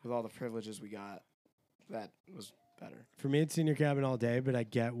with all the privileges we got, that was better. For me, it's senior cabin all day, but I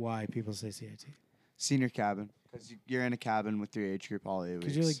get why people say CIT. Senior cabin. Because you're in a cabin with your age group all 8 weeks.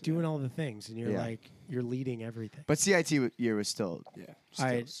 Because you're like doing all the things, and you're leading everything. But CIT year was still, All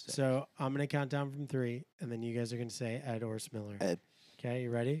right, so I'm going to count down from 3, and then you guys are going to say Ed or Smiller. Ed. Okay,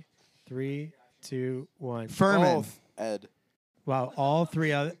 you ready? 3, 2, 1. Furman. Both. Ed. Wow, all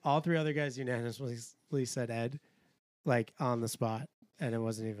three other guys unanimously said Ed, like on the spot, and it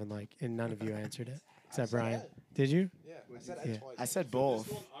wasn't even like, and none of you answered it except Brian. Did you? Yeah, I said Ed twice. I said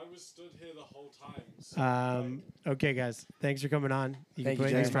both. I was stood here the whole time. Okay, guys, thanks for coming on. You Thank can you,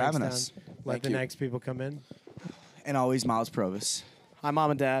 put your James, for mics having down. us. Let Thank the you. next people come in. And always Miles Provis. Hi, Mom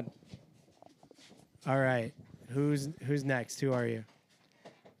and Dad. All right, who's next? Who are you?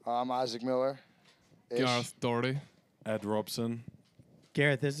 I'm Isaac Miller. Gareth Doherty. Ed Robson.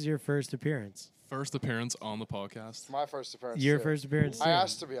 Gareth, this is your first appearance. First appearance on the podcast. My first appearance. Your too. first appearance. I too.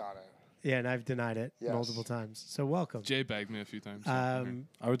 asked to be on it. Yeah, and I've denied it Yes. multiple times. So welcome. Jay begged me a few times. I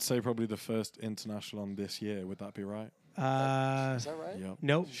would say probably the first international on this year. Would that be right? Is that right? Yep.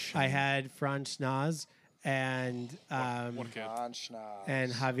 Nope. I had Franz Schnaz and Franz Schnaz.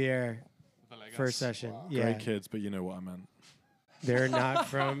 and Javier first session. Yeah, Great kids, but you know what I meant. they're not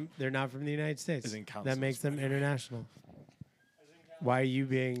from the United States. As in That counselors, makes them international. Why are you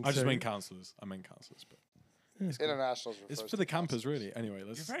being? I just so- meant counselors. I meant counselors, but Internationals. were it's first for the campers, really. Anyway,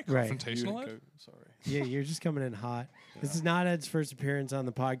 let's. You're very Right. confrontational, You Ed. go- Sorry. Yeah, you're just coming in hot. This is not Ed's first appearance on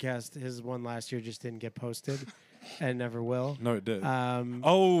the podcast. His one last year just didn't get posted, and never will. No, it did. Um,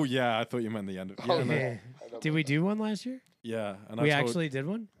 Oh yeah, I thought you meant the end of. Yeah, Oh, no, yeah. Did we do one last year? yeah. And We I told, actually did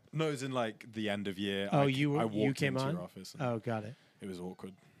one. No, it's in like the end of year. Oh, I you walked came into on. your office. And Oh, got it. It was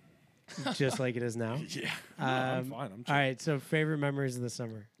awkward. Just like it is now. Yeah. No, I'm fine. I'm all chill. right. So, favorite memories of the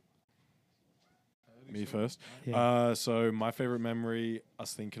summer. Me first. Yeah. So my favorite memory, I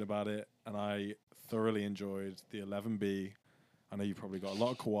was thinking about it, and I thoroughly enjoyed the 11B. I know you probably got a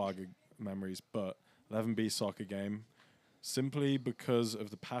lot of Kawaga memories, but 11B soccer game, simply because of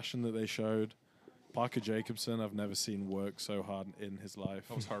the passion that they showed. Parker Jacobson, I've never seen work so hard in his life.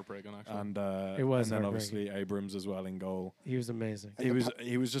 That was heartbreaking, actually. And It was and then heartbreaking. obviously Abrams as well in goal. He was amazing.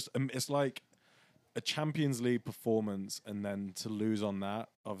 He was just it's like a Champions League performance, and then to lose on that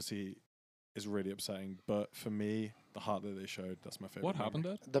obviously is really upsetting. But for me, the heart that they showed, that's my favorite. What happened,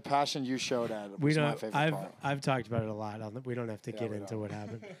 Ed? The passion you showed, Ed, We was my don't. favorite part. I've talked about it a lot. We don't have to Yeah, get we into don't. what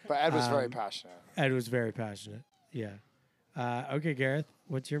happened. But Ed was very passionate. Ed was very passionate. Yeah. Okay, Gareth,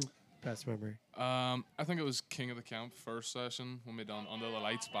 what's your best memory? I think it was King of the Camp first session when we done Under the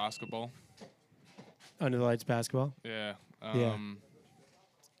Lights basketball. Under the lights basketball. Yeah. Yeah.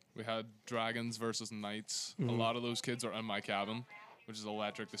 We had Dragons versus Knights. A Mhm. lot of those kids are in my cabin, which is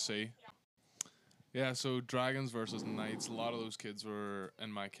electric to see. Yeah, so Dragons versus Knights. A lot of those kids were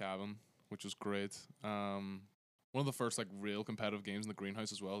in my cabin, which was great. One of the first like real competitive games in the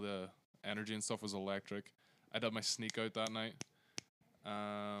greenhouse as well. The energy and stuff was electric. I did my sneak out that night.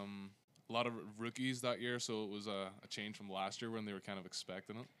 A lot of rookies that year, so it was a change from last year when they were kind of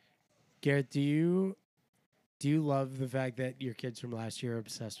expecting it. Garrett, do you love the fact that your kids from last year are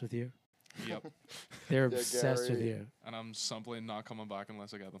obsessed with you? Yep. They're obsessed with you. And I'm simply not coming back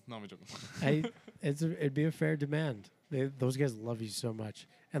unless I get them. No, I'm joking. It'd be a fair demand. Those guys love you so much,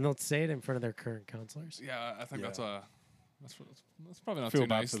 and they'll say it in front of their current counselors. Yeah, I think that's probably not Feel too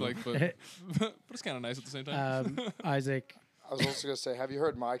bad nice, for them. like, but it's kind of nice at the same time. Isaac. I was also gonna say, have you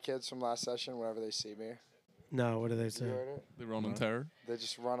heard my kids from last session? Whenever they see me, No, what do they say? you heard it? They run in terror. They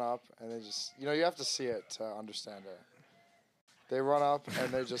just run up and they just, you have to see it to understand it. They run up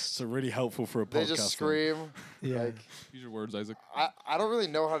and they just. So really helpful for a podcast. They just scream. Yeah. Like, use your words, Isaac. I don't really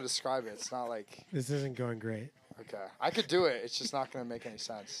know how to describe it. It's not like. This isn't going great. Okay, I could do it. It's just not gonna make any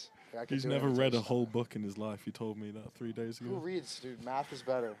sense. Like, I could He's do it never in read a person. whole book in his life. He told me that 3 days ago. Who reads, dude? Math is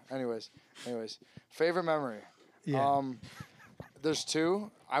better. Anyways, favorite memory. Yeah. There's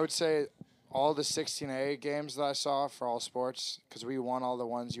two. I would say all the 16A games that I saw for all sports, because we won all the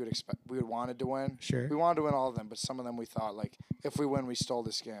ones you would expect we would wanted to win. Sure. We wanted to win all of them, but some of them we thought like if we win, we stole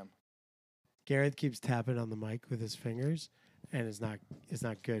this game. Gareth keeps tapping on the mic with his fingers, and it's not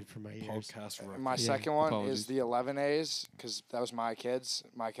good for my ears. Podcast rock. And my second one is the 11As, because that was my kids,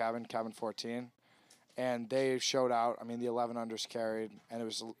 my cabin 14, and they showed out. I mean, the 11 unders carried, and it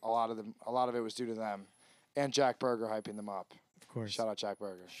was a lot of it was due to them, and Jack Berger hyping them up. Of course. Shout out Jack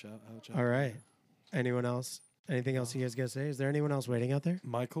Berger. Shout out Jack. All right. Anyone else? Anything else you guys gotta say? Is there anyone else waiting out there?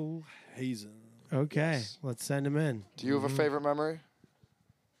 Michael Hazen. Okay, Yes. let's send him in. Do you have a favorite memory?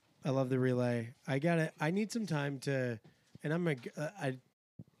 I love the relay. I need some time to, and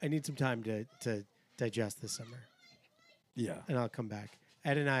I need some time to digest this summer. Yeah. And I'll come back.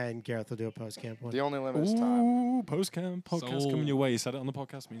 Ed and I and Gareth will do a post camp one. The only limit is time. Ooh, podcast coming your way. You said it on the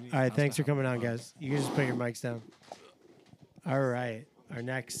podcast meeting. All right, thanks for coming on, guys. You can just put your mics down. All right, our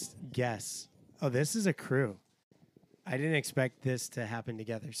next guest. Oh, this is a crew. I didn't expect this to happen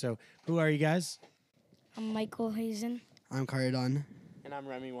together. So, who are you guys? I'm Michael Hazen. I'm Caridon. And I'm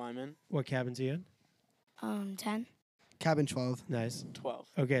Remy Wyman. What cabins are you in? 10. Cabin 12. Nice. 12.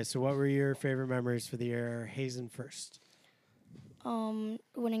 Okay, so what were your favorite memories for the year? Hazen first.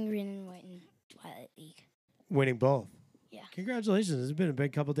 Winning green and white in Twilight League. Winning both. Yeah. Congratulations. It's been a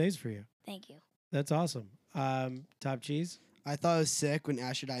big couple days for you. Thank you. That's awesome. Top cheese? I thought it was sick when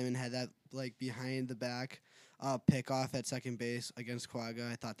Asher Diamond had that like behind the back pick off at second base against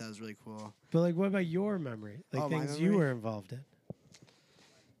Quagga. I thought that was really cool. But like, what about your memory? Like Oh, my things you memory? were involved in.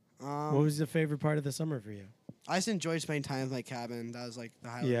 What was the favorite part of the summer for you? I just enjoyed spending time with my cabin. That was like the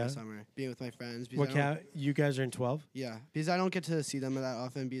highlight Yeah. of the summer. Being with my friends. because What I don't- you guys are in 12? Yeah, because I don't get to see them that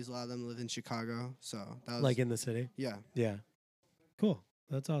often because a lot of them live in Chicago. So that was Like in the city? Yeah. Yeah. Cool.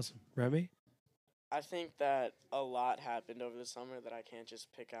 That's awesome. Remy? I think that a lot happened over the summer that I can't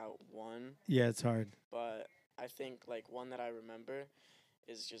just pick out one. Yeah, it's hard. But I think like one that I remember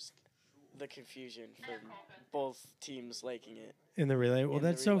is just the confusion for both teams liking it. In the relay? Well, In the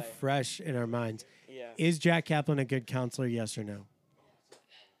that's so relay. fresh in our minds. Yeah. Is Jack Kaplan a good counselor, yes or no?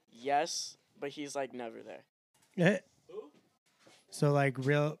 Yes, but he's like never there. Eh. So like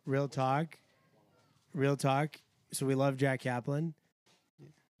real talk. So we love Jack Kaplan.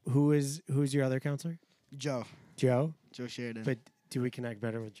 Who's your other counselor? Joe. Joe? Joe Sheridan. But do we connect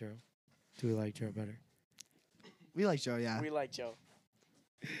better with Joe? Do we like Joe better? We like Joe, yeah. We like Joe.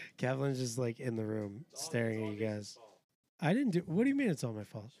 Kaplan's just like in the room staring at you guys. I didn't do. What do you mean it's all my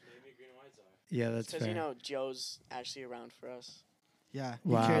fault? Yeah, that's Because fair. Joe's actually around for us. Yeah,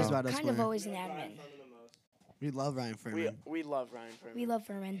 Wow. he cares about us Kind of more. always an admin. We love Ryan Furman. We love Ryan Furman. We love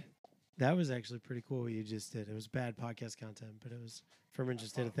Furman. That was actually pretty cool what you just did. It was bad podcast content, but it was Furman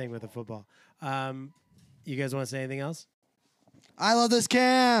just did a thing with the football. You guys want to say anything else? I love this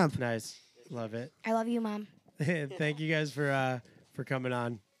camp. Nice, love it. I love you, Mom. Thank you guys for coming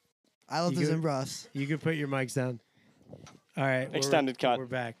on. I love You the could- Zimbros. You can put your mics down. All right, Extended cut. We're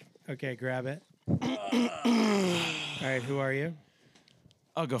back. Okay, grab it. All right, who are you?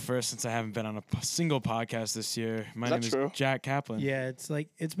 I'll go first since I haven't been on a single podcast this year. My name true? is Jack Kaplan. Yeah,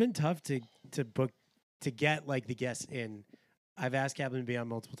 it's been tough to book to get like the guests in. I've asked Kaplan to be on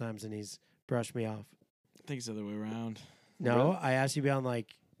multiple times and he's brushed me off. I think it's the other way around. No, Really? I asked you to be on like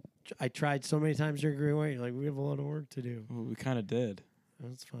I tried so many times during Green White. You're like, we have a lot of work to do. Well, we kind of did.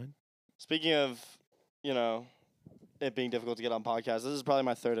 That's fine. Speaking of it being difficult to get on podcasts. This is probably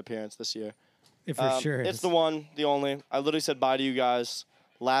my 3rd appearance this year. If for sure It's the one, the only. I literally said bye to you guys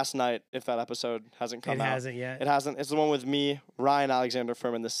last night, if that episode hasn't come out. It hasn't yet. It hasn't. It's the one with me, Ryan Alexander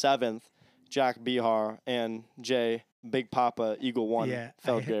Furman, the 7th, Jack Bihar, and Jay Big Papa Eagle 1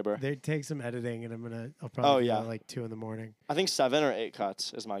 Feldgraber. They take some editing, and I'll probably do it at like 2 in. I think 7 or 8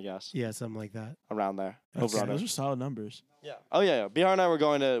 cuts is my guess. Yeah, something like that. Around there. Those are solid numbers. Yeah. Oh, yeah. Bihar and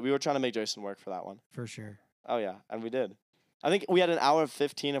I we were trying to make Jason work for that one. For sure. Oh, yeah. And we did. I think we had an hour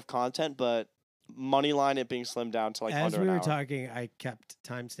 15 of content, but money line it being slimmed down to like As under we an were hour. talking, I kept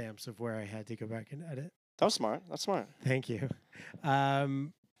timestamps of where I had to go back and edit. That was smart. That's smart. Thank you. All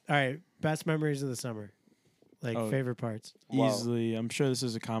right. Best memories of the summer. Favorite parts. Easily, I'm sure this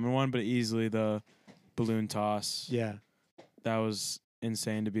is a common one, but easily the balloon toss. Yeah. That was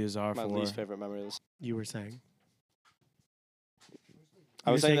insane to be a czar My for. least favorite memory of this. You were saying?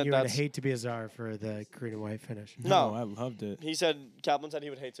 I was saying that you would that's... hate to be a czar for the green and white finish. No, I loved it. He said, Kaplan said he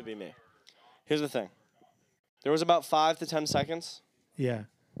would hate to be me. Here's the thing. There was about 5 to 10 seconds. Yeah.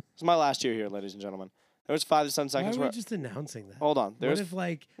 It's my last year here, ladies and gentlemen. There was 5 to 10 seconds. Why are where we just announcing that? Hold on.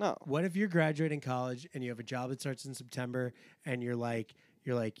 What if you're graduating college and you have a job that starts in September and you're like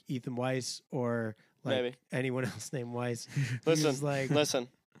Ethan Weiss or Maybe. anyone else named Weiss? Listen.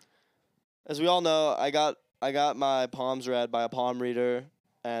 As we all know, I got my palms read by a palm reader,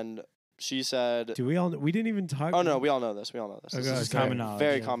 and she said... Do we all? We didn't even talk. Oh no, we all know this. Okay, this is common knowledge.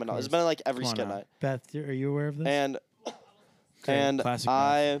 Very common knowledge. It's been like every skit night. Beth, are you aware of this? And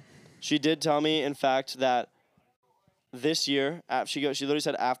Classic she did tell me, in fact, that this year, she literally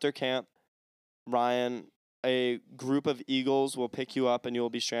said after camp, Ryan, a group of eagles will pick you up and you will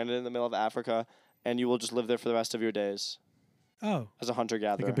be stranded in the middle of Africa, and you will just live there for the rest of your days. Oh. As a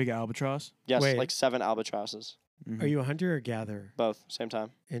hunter-gatherer. Like a big albatross? Yes, Wait. like 7 albatrosses. Are you a hunter or gatherer? Both, same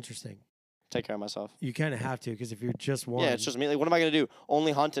time. Interesting. Take care of myself. You kind of have to, because if you're just one... Yeah, it's just me. Like, what am I going to do?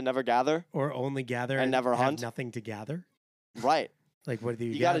 Only hunt and never gather? Or only gather and never have hunt? nothing to gather? Right. Like, what do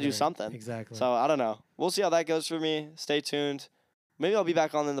you You got to gather? do something. Exactly. So, I don't know. We'll see how that goes for me. Stay tuned. Maybe I'll be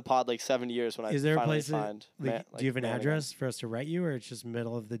back on in the pod like 7 years when Is I there a finally place that, find... do you have an address for us to write you, or it's just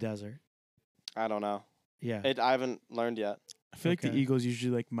middle of the desert? I don't know. Yeah. I haven't learned yet. I feel like the eagles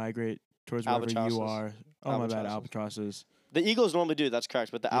usually like migrate towards wherever Albatrosses. you are. Oh my bad, albatrosses. The eagles normally do. That's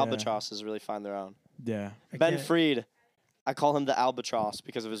correct. But the Yeah. albatrosses really find their own. Yeah. Ben Fried, I call him the albatross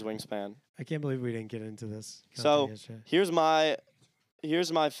because of his wingspan. I can't believe we didn't get into this. So yesterday.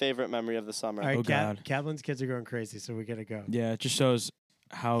 here's my favorite memory of the summer. All right, Oh, God. Kaplan's kids are going crazy, so we gotta go. Yeah, it just shows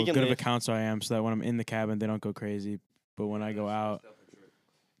how He good can of a leave. counselor I am, so that when I'm in the cabin, they don't go crazy. But when I go out,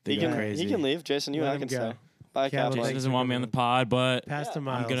 they He go can crazy. he can leave. Jason, you Let and I him can go. stay. Bye, Kaplan, Kaplan. Jason doesn't want me on the pod, but Pass to I'm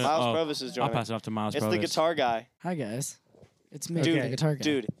Miles. gonna. Miles Provis is I'll joining. pass it off to Miles It's Provis. the guitar guy. Hi guys, it's me, Dude, the guitar guy.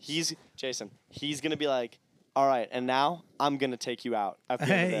 Dude, Jason. He's gonna be like, all right, and now I'm gonna take you out at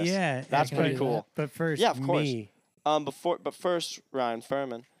the end of this. Yeah, That's yeah, pretty but- cool. but first, yeah, of course. me. But first, Ryan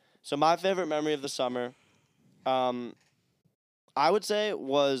Furman. So my favorite memory of the summer, I would say,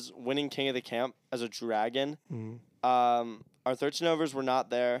 was winning King of the Camp as a dragon. Mhm. Our 13 overs were not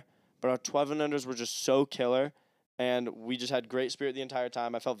there, but our 12 and unders were just so killer, and we just had great spirit the entire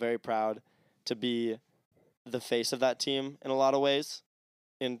time. I felt very proud to be the face of that team in a lot of ways,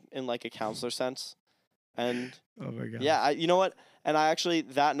 in like a counselor sense. And Oh my god. yeah, you know what? And I actually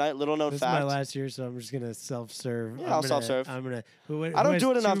that night, little known This fact. is my last year, so I'm just gonna self-serve. Yeah, I'll self-serve. I'm gonna. I don't has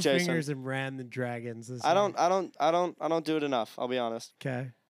do it enough, 2 Jason. fingers and ran the dragons. I don't do it enough. I'll be honest.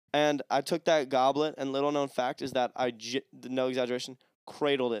 Okay. And I took that goblet, and little known fact is that no exaggeration,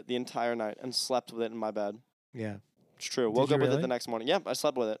 cradled it the entire night and slept with it in my bed. Yeah. It's true. Did Woke you up with it really? the next morning. Yep, I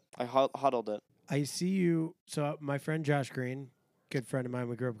slept with it. I huddled it. I see you. So my friend Josh Green, good friend of mine,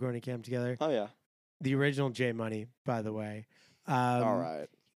 we grew up going to camp together. Oh yeah. The original J Money, by the way. All right.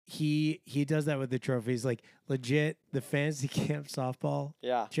 He does that with the trophies, like legit the fantasy camp softball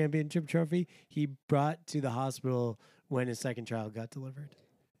championship trophy. He brought to the hospital when his second child got delivered.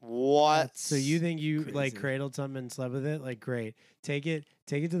 What? So you think you like crazy. cradled something and slept with it? Like great. Take it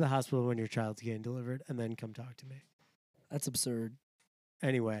to the hospital when your child's getting delivered, and then come talk to me. That's absurd.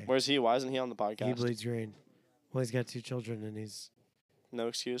 Anyway, Where's he? Why isn't he on the podcast? he bleeds green. Well, he's got 2 children, and he's No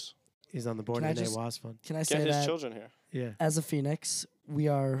excuse. on the board Can I of Nate just- Wasserman. Can I Get say his that children here. Yeah. as a Phoenix, we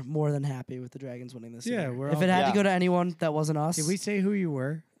are more than happy with the Dragons winning this Yeah, year. we're if all- it had Yeah. to go to anyone that wasn't us, Did we say who you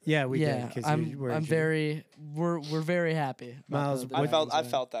were? Yeah, we yeah, did. 'Cause I'm you were I'm injured. very we're very happy. about Miles, the I Dragons winning.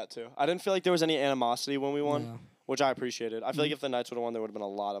 felt that too. I didn't feel like there was any animosity when we won, No. which I appreciated. I feel like if the Knights would have won, there would have been a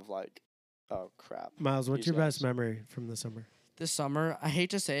lot of like, oh crap. Miles, what's these your guys. best memory from the summer? this summer, I hate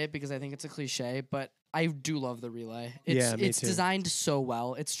to say it because I think it's a cliche, but I do love the relay. It's too. designed so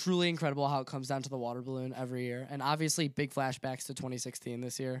well. It's truly incredible how it comes down to the water balloon every year. And obviously big flashbacks to 2016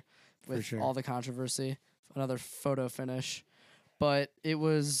 this year with sure. all the controversy. Another photo finish. But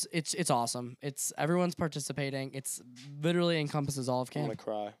it's awesome. It's everyone's participating. It's literally encompasses all of camp. I'm gonna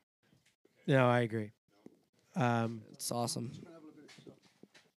cry. No, I agree. It's awesome.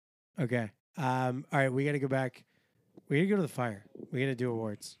 Okay. All right, we got to go back. We got to go to the fire. We got to do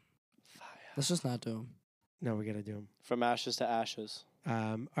awards. Let's just not do them. No, we got to do them. From ashes to ashes.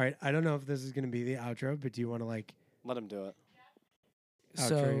 All right, I don't know if this is going to be the outro, but do you want to let him do it?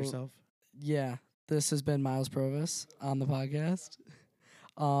 Outro yourself? Yeah, this has been Miles Provis on the podcast.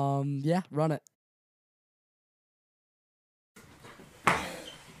 Yeah, run it.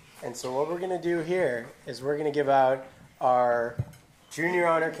 And so what we're going to do here is we're going to give out our Junior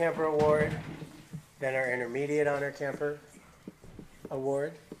Honor Camper Award, then our Intermediate Honor Camper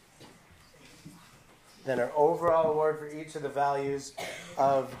Award, then our overall award for each of the values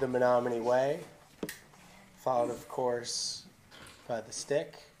of the Menominee Way, followed, of course, by the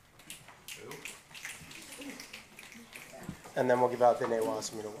stick. And then we'll give out the Nate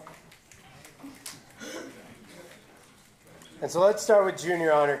Wasserman Award. And so let's start with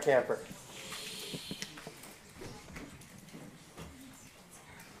Junior Honor Camper.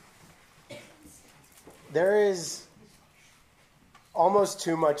 There is almost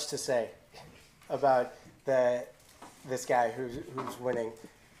too much to say about this guy who's winning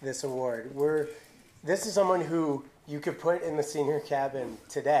this award. This is someone who you could put in the senior cabin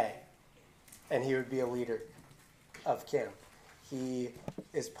today, and he would be a leader of camp. He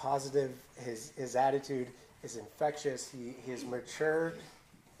is positive. His attitude is infectious. He is mature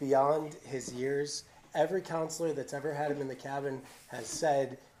beyond his years. Every counselor that's ever had him in the cabin has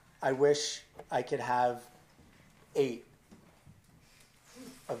said, I wish I could have 8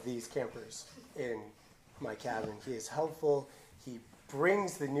 of these campers in my cabin. He is helpful. He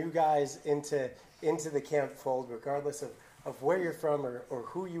brings the new guys into the camp fold, regardless of where you're from or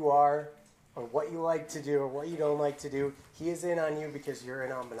who you are or what you like to do or what you don't like to do. He is in on you because you're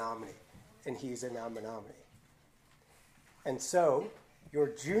in on Menominee, and he's in on Menominee. And so, your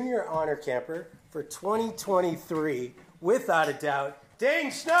Junior Honor Camper for 2023, without a doubt,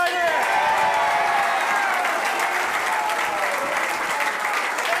 Dane Schneider!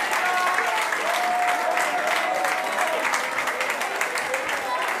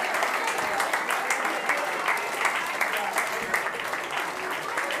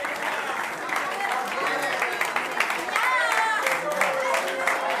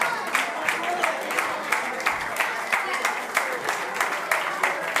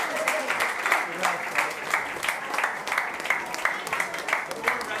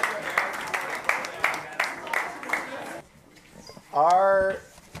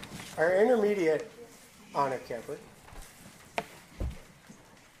 Our intermediate honor camper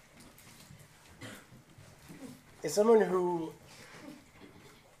is someone who,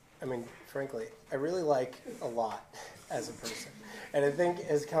 frankly, I really like a lot as a person. And I think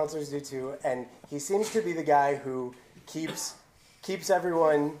as counselors do too. And he seems to be the guy who keeps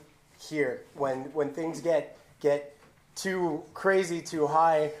everyone here when things get too crazy, too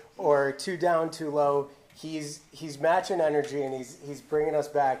high, or too down, too low. He's matching energy, and he's bringing us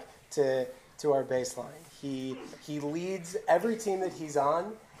back to our baseline. He leads every team that he's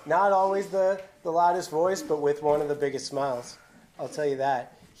on. Not always the loudest voice, but with one of the biggest smiles. I'll tell you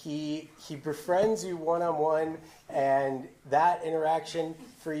that. He befriends you one-on-one, and that interaction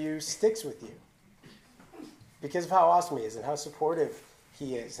for you sticks with you because of how awesome he is and how supportive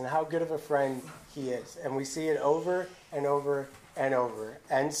he is and how good of a friend he is. And we see it over and over and over.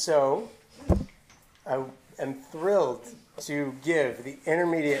 And so I am thrilled to give the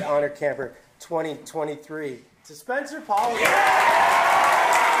Intermediate Honor Camper 2023 to Spencer Polovin.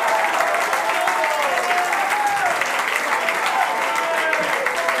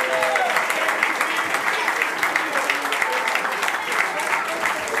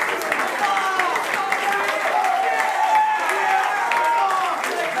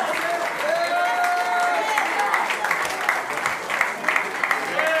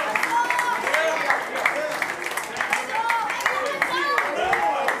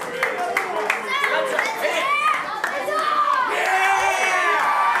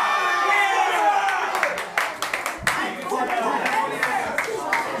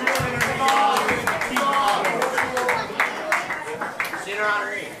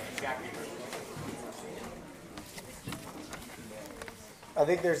 I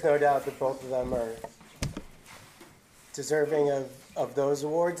think there's no doubt that both of them are deserving of those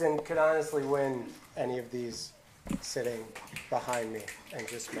awards and could honestly win any of these sitting behind me and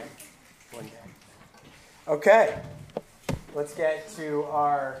just me one day. Okay, let's get to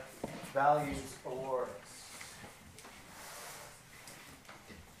our Values Awards.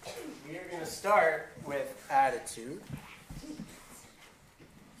 We are going to start with attitude.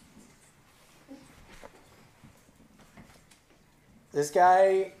 This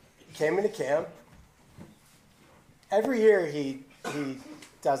guy came into camp. Every year he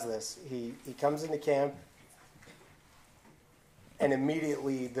does this. He comes into camp, and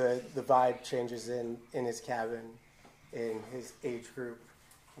immediately the vibe changes in his cabin, in his age group,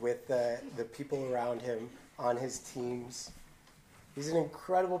 with the people around him, on his teams. He's an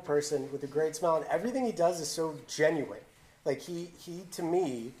incredible person with a great smile, and everything he does is so genuine. Like, he to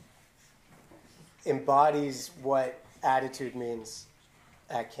me, embodies what attitude means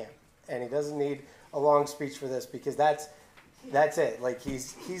at camp. And he doesn't need a long speech for this, because that's it. Like,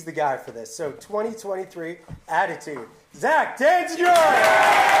 he's the guy for this. So 2023 attitude, Zach Danziger!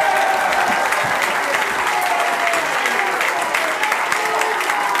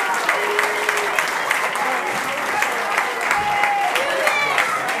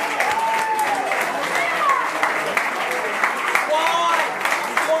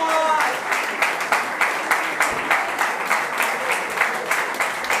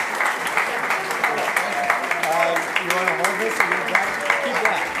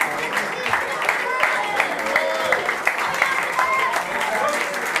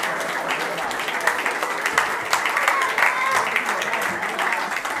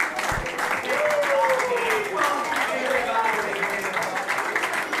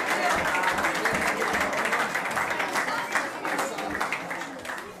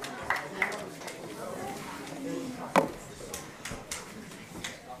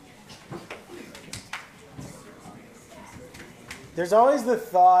 There's always the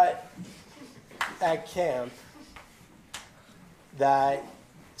thought at camp that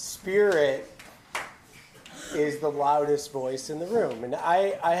spirit is the loudest voice in the room. And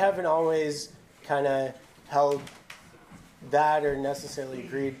I haven't always kind of held that or necessarily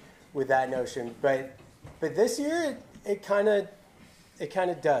agreed with that notion. But this year it kind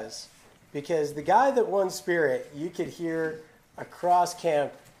of does. Because the guy that won spirit, you could hear across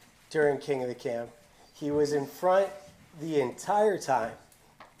camp during King of the Camp. He was in front the entire time.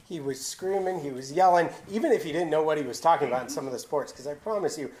 He was screaming, he was yelling, even if he didn't know what he was talking about in some of the sports, because I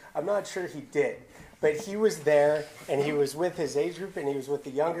promise you, I'm not sure he did. But he was there, and he was with his age group, and he was with the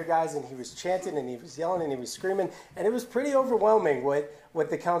younger guys, and he was chanting, and he was yelling, and he was screaming, and it was pretty overwhelming what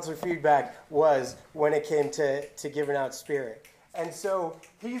the counselor feedback was when it came to giving out spirit. And so,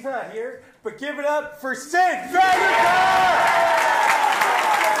 he's not here, but give it up for Sid Vanderkar!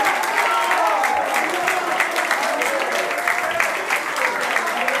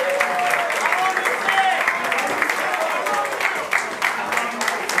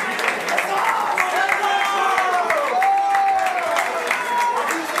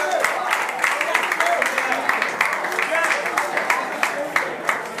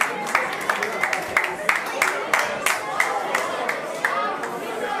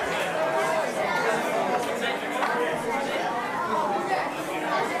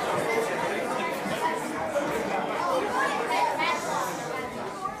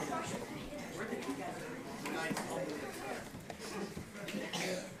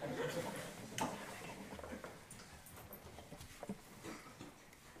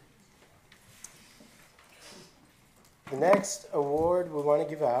 The next award we want to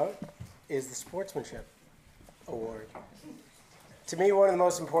give out is the Sportsmanship Award. To me, one of the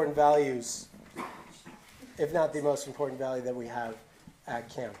most important values, if not the most important value that we have at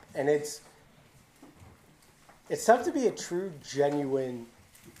camp. And it's tough to be a true, genuine,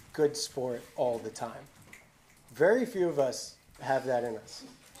 good sport all the time. Very few of us have that in us.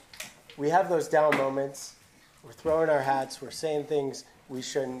 We have those down moments. We're throwing our hats. We're saying things we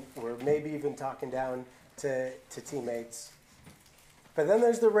shouldn't. We're maybe even talking down to teammates. But then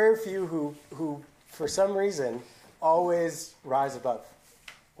there's the rare few who for some reason, always rise above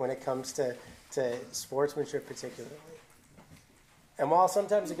when it comes to sportsmanship particularly. And while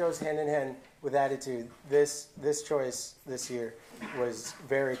sometimes it goes hand in hand with attitude, this choice this year was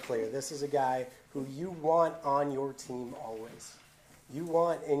very clear. This is a guy who you want on your team always. You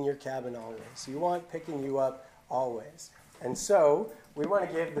want in your cabin always. You want picking you up always. And so we want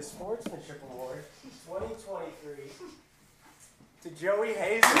to give the Sportsmanship Award 2023 to Joey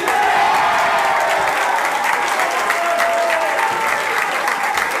Hazen.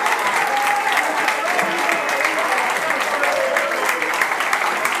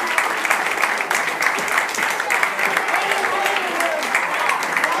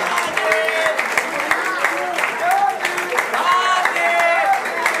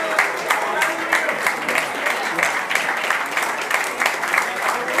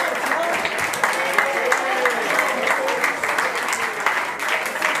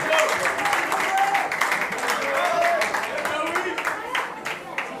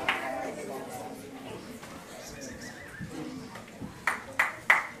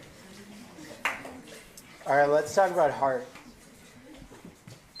 All right, let's talk about heart.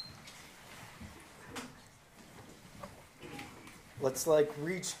 Let's like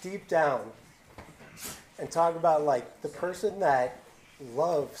reach deep down and talk about like the person that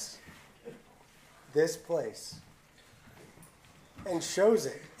loves this place and shows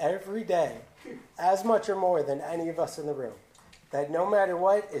it every day as much or more than any of us in the room. That no matter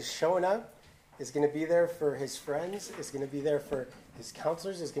what is showing up, is going to be there for his friends, is going to be there for his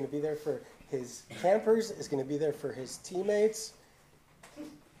counselors, is going to be there for his campers, is going to be there for his teammates.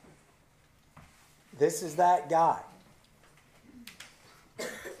 This is that guy.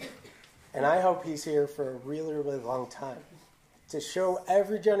 And I hope he's here for a really, really long time to show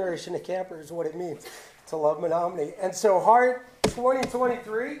every generation of campers what it means to love Menominee. And so, Heart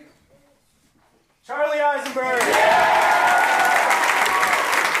 2023, Charlie Eisenberg.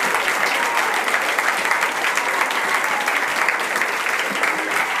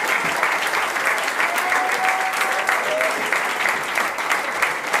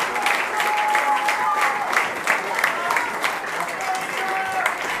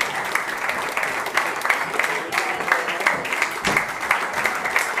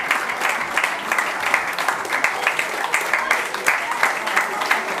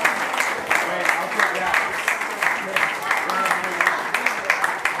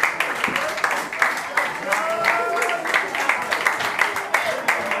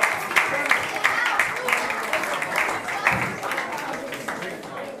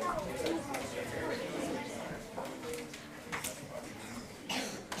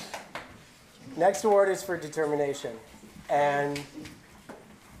 Next award is for determination, and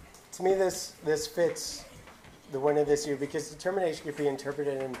to me this fits the winner this year because determination could be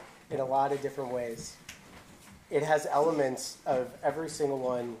interpreted in a lot of different ways. It has elements of every single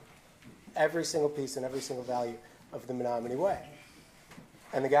one, every single piece and every single value of the Menominee Way.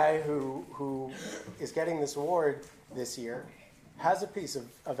 And the guy who is getting this award this year has a piece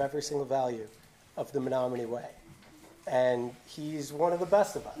of every single value of the Menominee Way. And he's one of the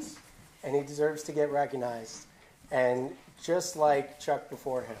best of us. And he deserves to get recognized. And just like Chuck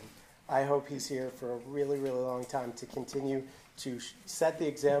before him, I hope he's here for a really, really long time to continue to set the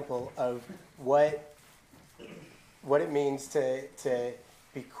example of what it means to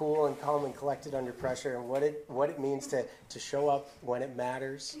be cool and calm and collected under pressure, and what it means to show up when it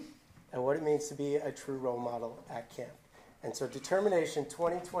matters, and what it means to be a true role model at camp. And so Determination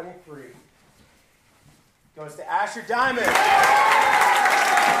 2023 goes to Asher Diamond.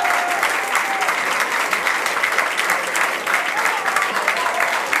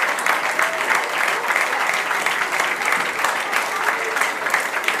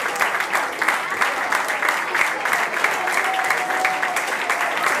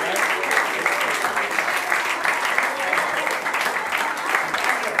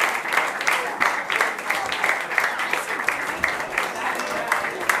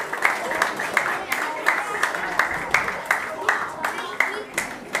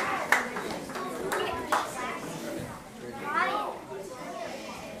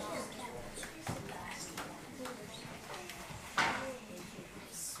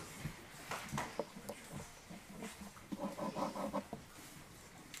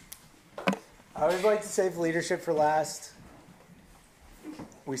 I always like to save leadership for last.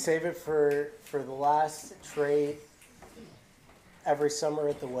 We save it for the last trait every summer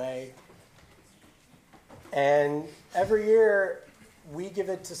at the Way. And every year we give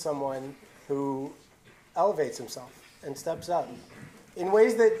it to someone who elevates himself and steps up in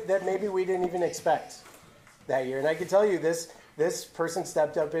ways that maybe we didn't even expect that year. And I can tell you this person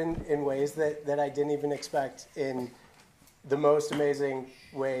stepped up in ways that I didn't even expect in the most amazing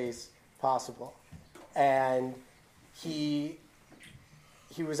ways possible. And he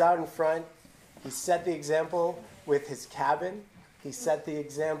was out in front. He set the example with his cabin. He set the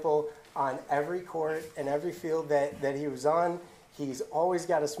example on every court and every field that he was on. He's always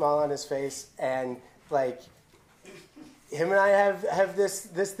got a smile on his face, and like him and I have this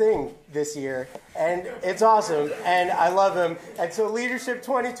thing this year, and it's awesome, and I love him. And so Leadership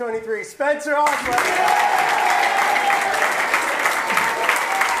 2023, Spencer Oswald.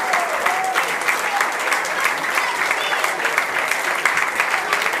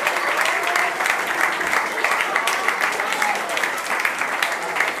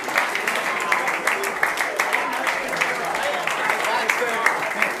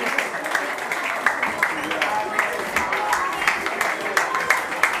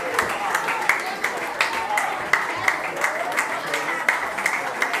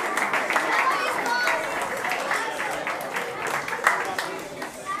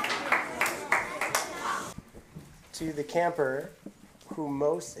 To the camper who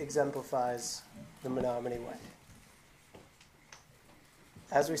most exemplifies the Menominee way.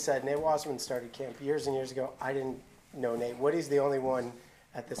 As we said, Nate Wasserman started camp years and years ago. I didn't know Nate. Woody's the only one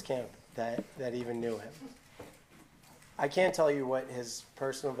at this camp that even knew him. I can't tell you what his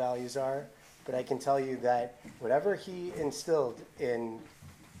personal values are, but I can tell you that whatever he instilled in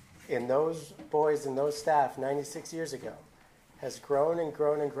those boys and those staff 96 years ago has grown and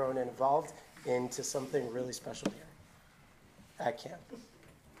grown and grown and evolved into something really special here at camp.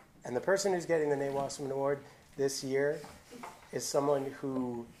 And the person who's getting the Nate Wasserman Award this year is someone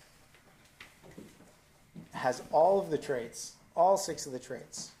who has all of the traits, all 6 of the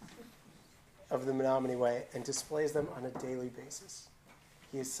traits of the Menominee way, and displays them on a daily basis.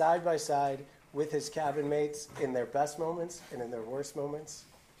 He is side by side with his cabin mates in their best moments and in their worst moments.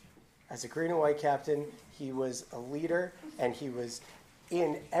 As a green and white captain, he was a leader, and he was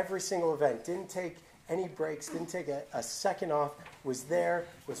in every single event. Didn't take any breaks, didn't take a second off, was there,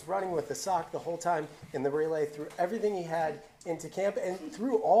 was running with the sock the whole time in the relay, threw everything he had into camp, and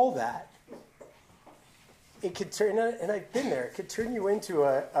through all that, it could turn, and I've been there, it could turn you into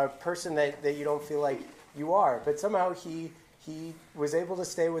a person that you don't feel like you are. But somehow he was able to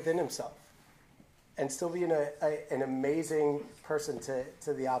stay within himself and still be an amazing person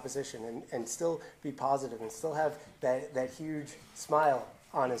to the opposition, and still be positive, and still have that huge smile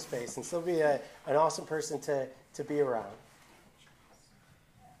on his face, and still be an awesome person to be around.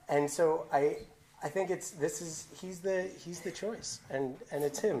 And so I think he's the choice, and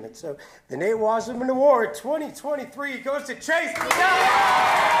it's him. And so the Nate Wasserman Award 2023 goes to Chase.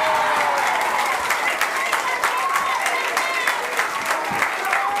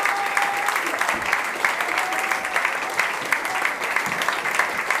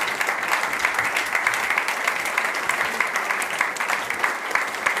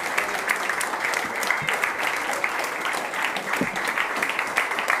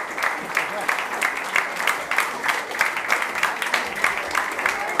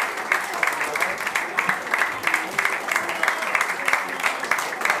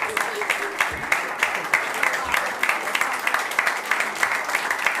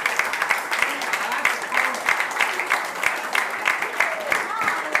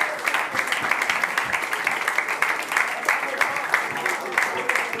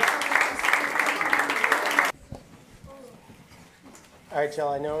 All right, Jill,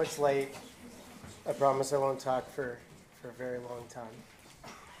 I know it's late. I promise I won't talk for a very long time.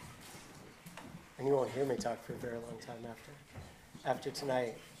 And you won't hear me talk for a very long time after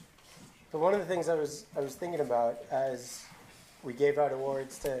tonight. But one of the things I was thinking about as we gave out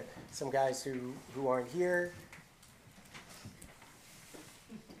awards to some guys who aren't here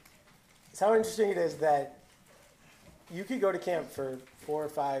is how interesting it is that you could go to camp for 4 or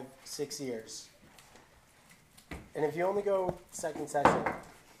 5, 6 years. And if you only go second session,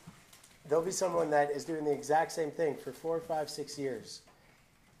 there'll be someone that is doing the exact same thing for 4, 5, 6 years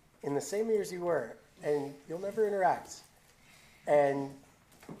in the same years you were, and you'll never interact.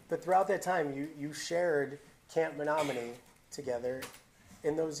 But throughout that time, you shared Camp Menominee together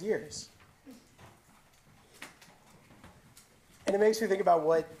in those years. And it makes me think about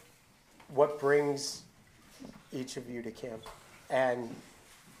what brings each of you to camp. And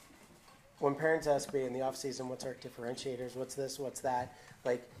when parents ask me in the off season, what's our differentiators? What's this? What's that?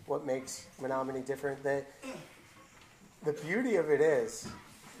 Like, what makes Menominee different? The beauty of it is,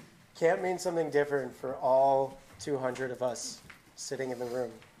 camp means something different for all 200 of us sitting in the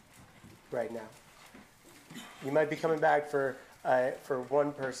room right now. You might be coming back for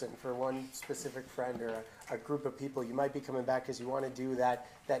one person, for one specific friend, or a group of people. You might be coming back because you want to do that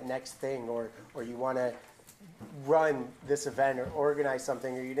next thing, or you want to run this event or organize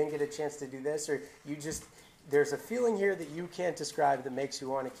something, or you didn't get a chance to do this, or there's a feeling here that you can't describe that makes you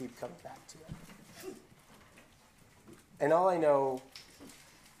want to keep coming back to it. And all I know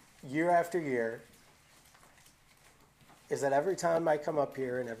year after year is that every time I come up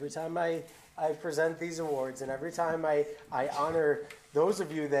here, and every time I present these awards, and every time I honor those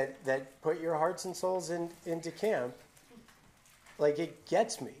of you that put your hearts and souls into camp, like, it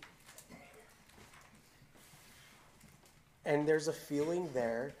gets me. And there's a feeling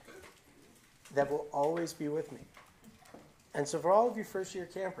there that will always be with me. And so for all of you first-year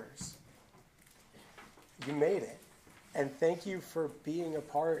campers, you made it. And thank you for being a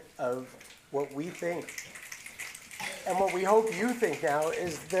part of what we think, and what we hope you think now,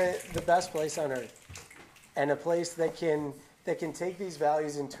 is the best place on earth. And a place that can take these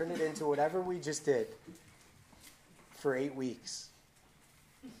values and turn it into whatever we just did for 8 weeks.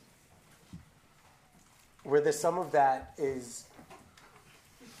 Where the sum of that is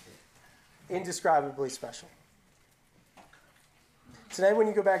indescribably special. tonight when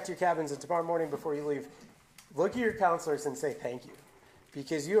you go back to your cabins and tomorrow morning before you leave, look at your counselors and say thank you.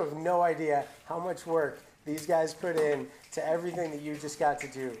 Because you have no idea how much work these guys put in to everything that you just got to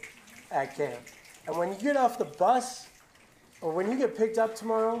do at camp. And when you get off the bus or when you get picked up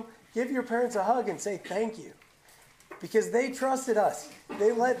tomorrow, give your parents a hug and say thank you. Because they trusted us.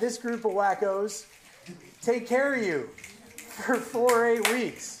 They let this group of wackos take care of you for 4 or 8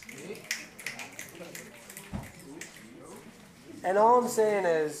 weeks. And all I'm saying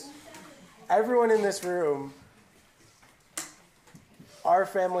is, everyone in this room, our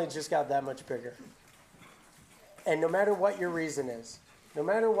family just got that much bigger. And no matter what your reason is, no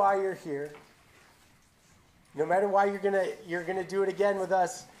matter why you're here, no matter why you're gonna do it again with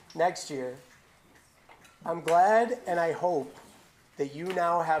us next year, I'm glad and I hope that you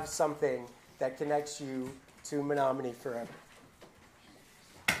now have something that connects you to Menominee forever.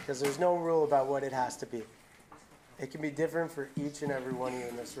 Because there's no rule about what it has to be. It can be different for each and every one of you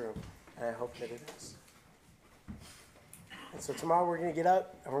in this room, and I hope that it is. And so tomorrow we're going to get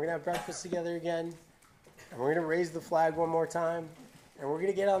up, and we're going to have breakfast together again, and we're going to raise the flag one more time, and we're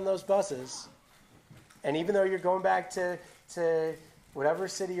going to get on those buses. And even though you're going back to whatever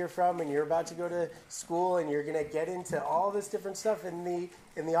city you're from, and you're about to go to school, and you're going to get into all this different stuff in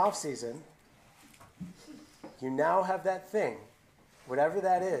the off season, you now have that thing, whatever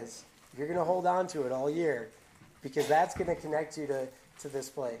that is. You're going to hold on to it all year, because that's going to connect you to this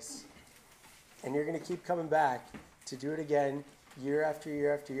place. And you're going to keep coming back to do it again year after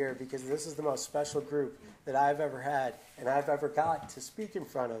year after year, because this is the most special group that I've ever had and I've ever got to speak in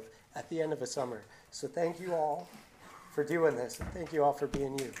front of at the end of a summer. So thank you all for doing this, and thank you all for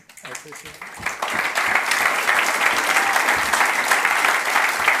being you. I appreciate it.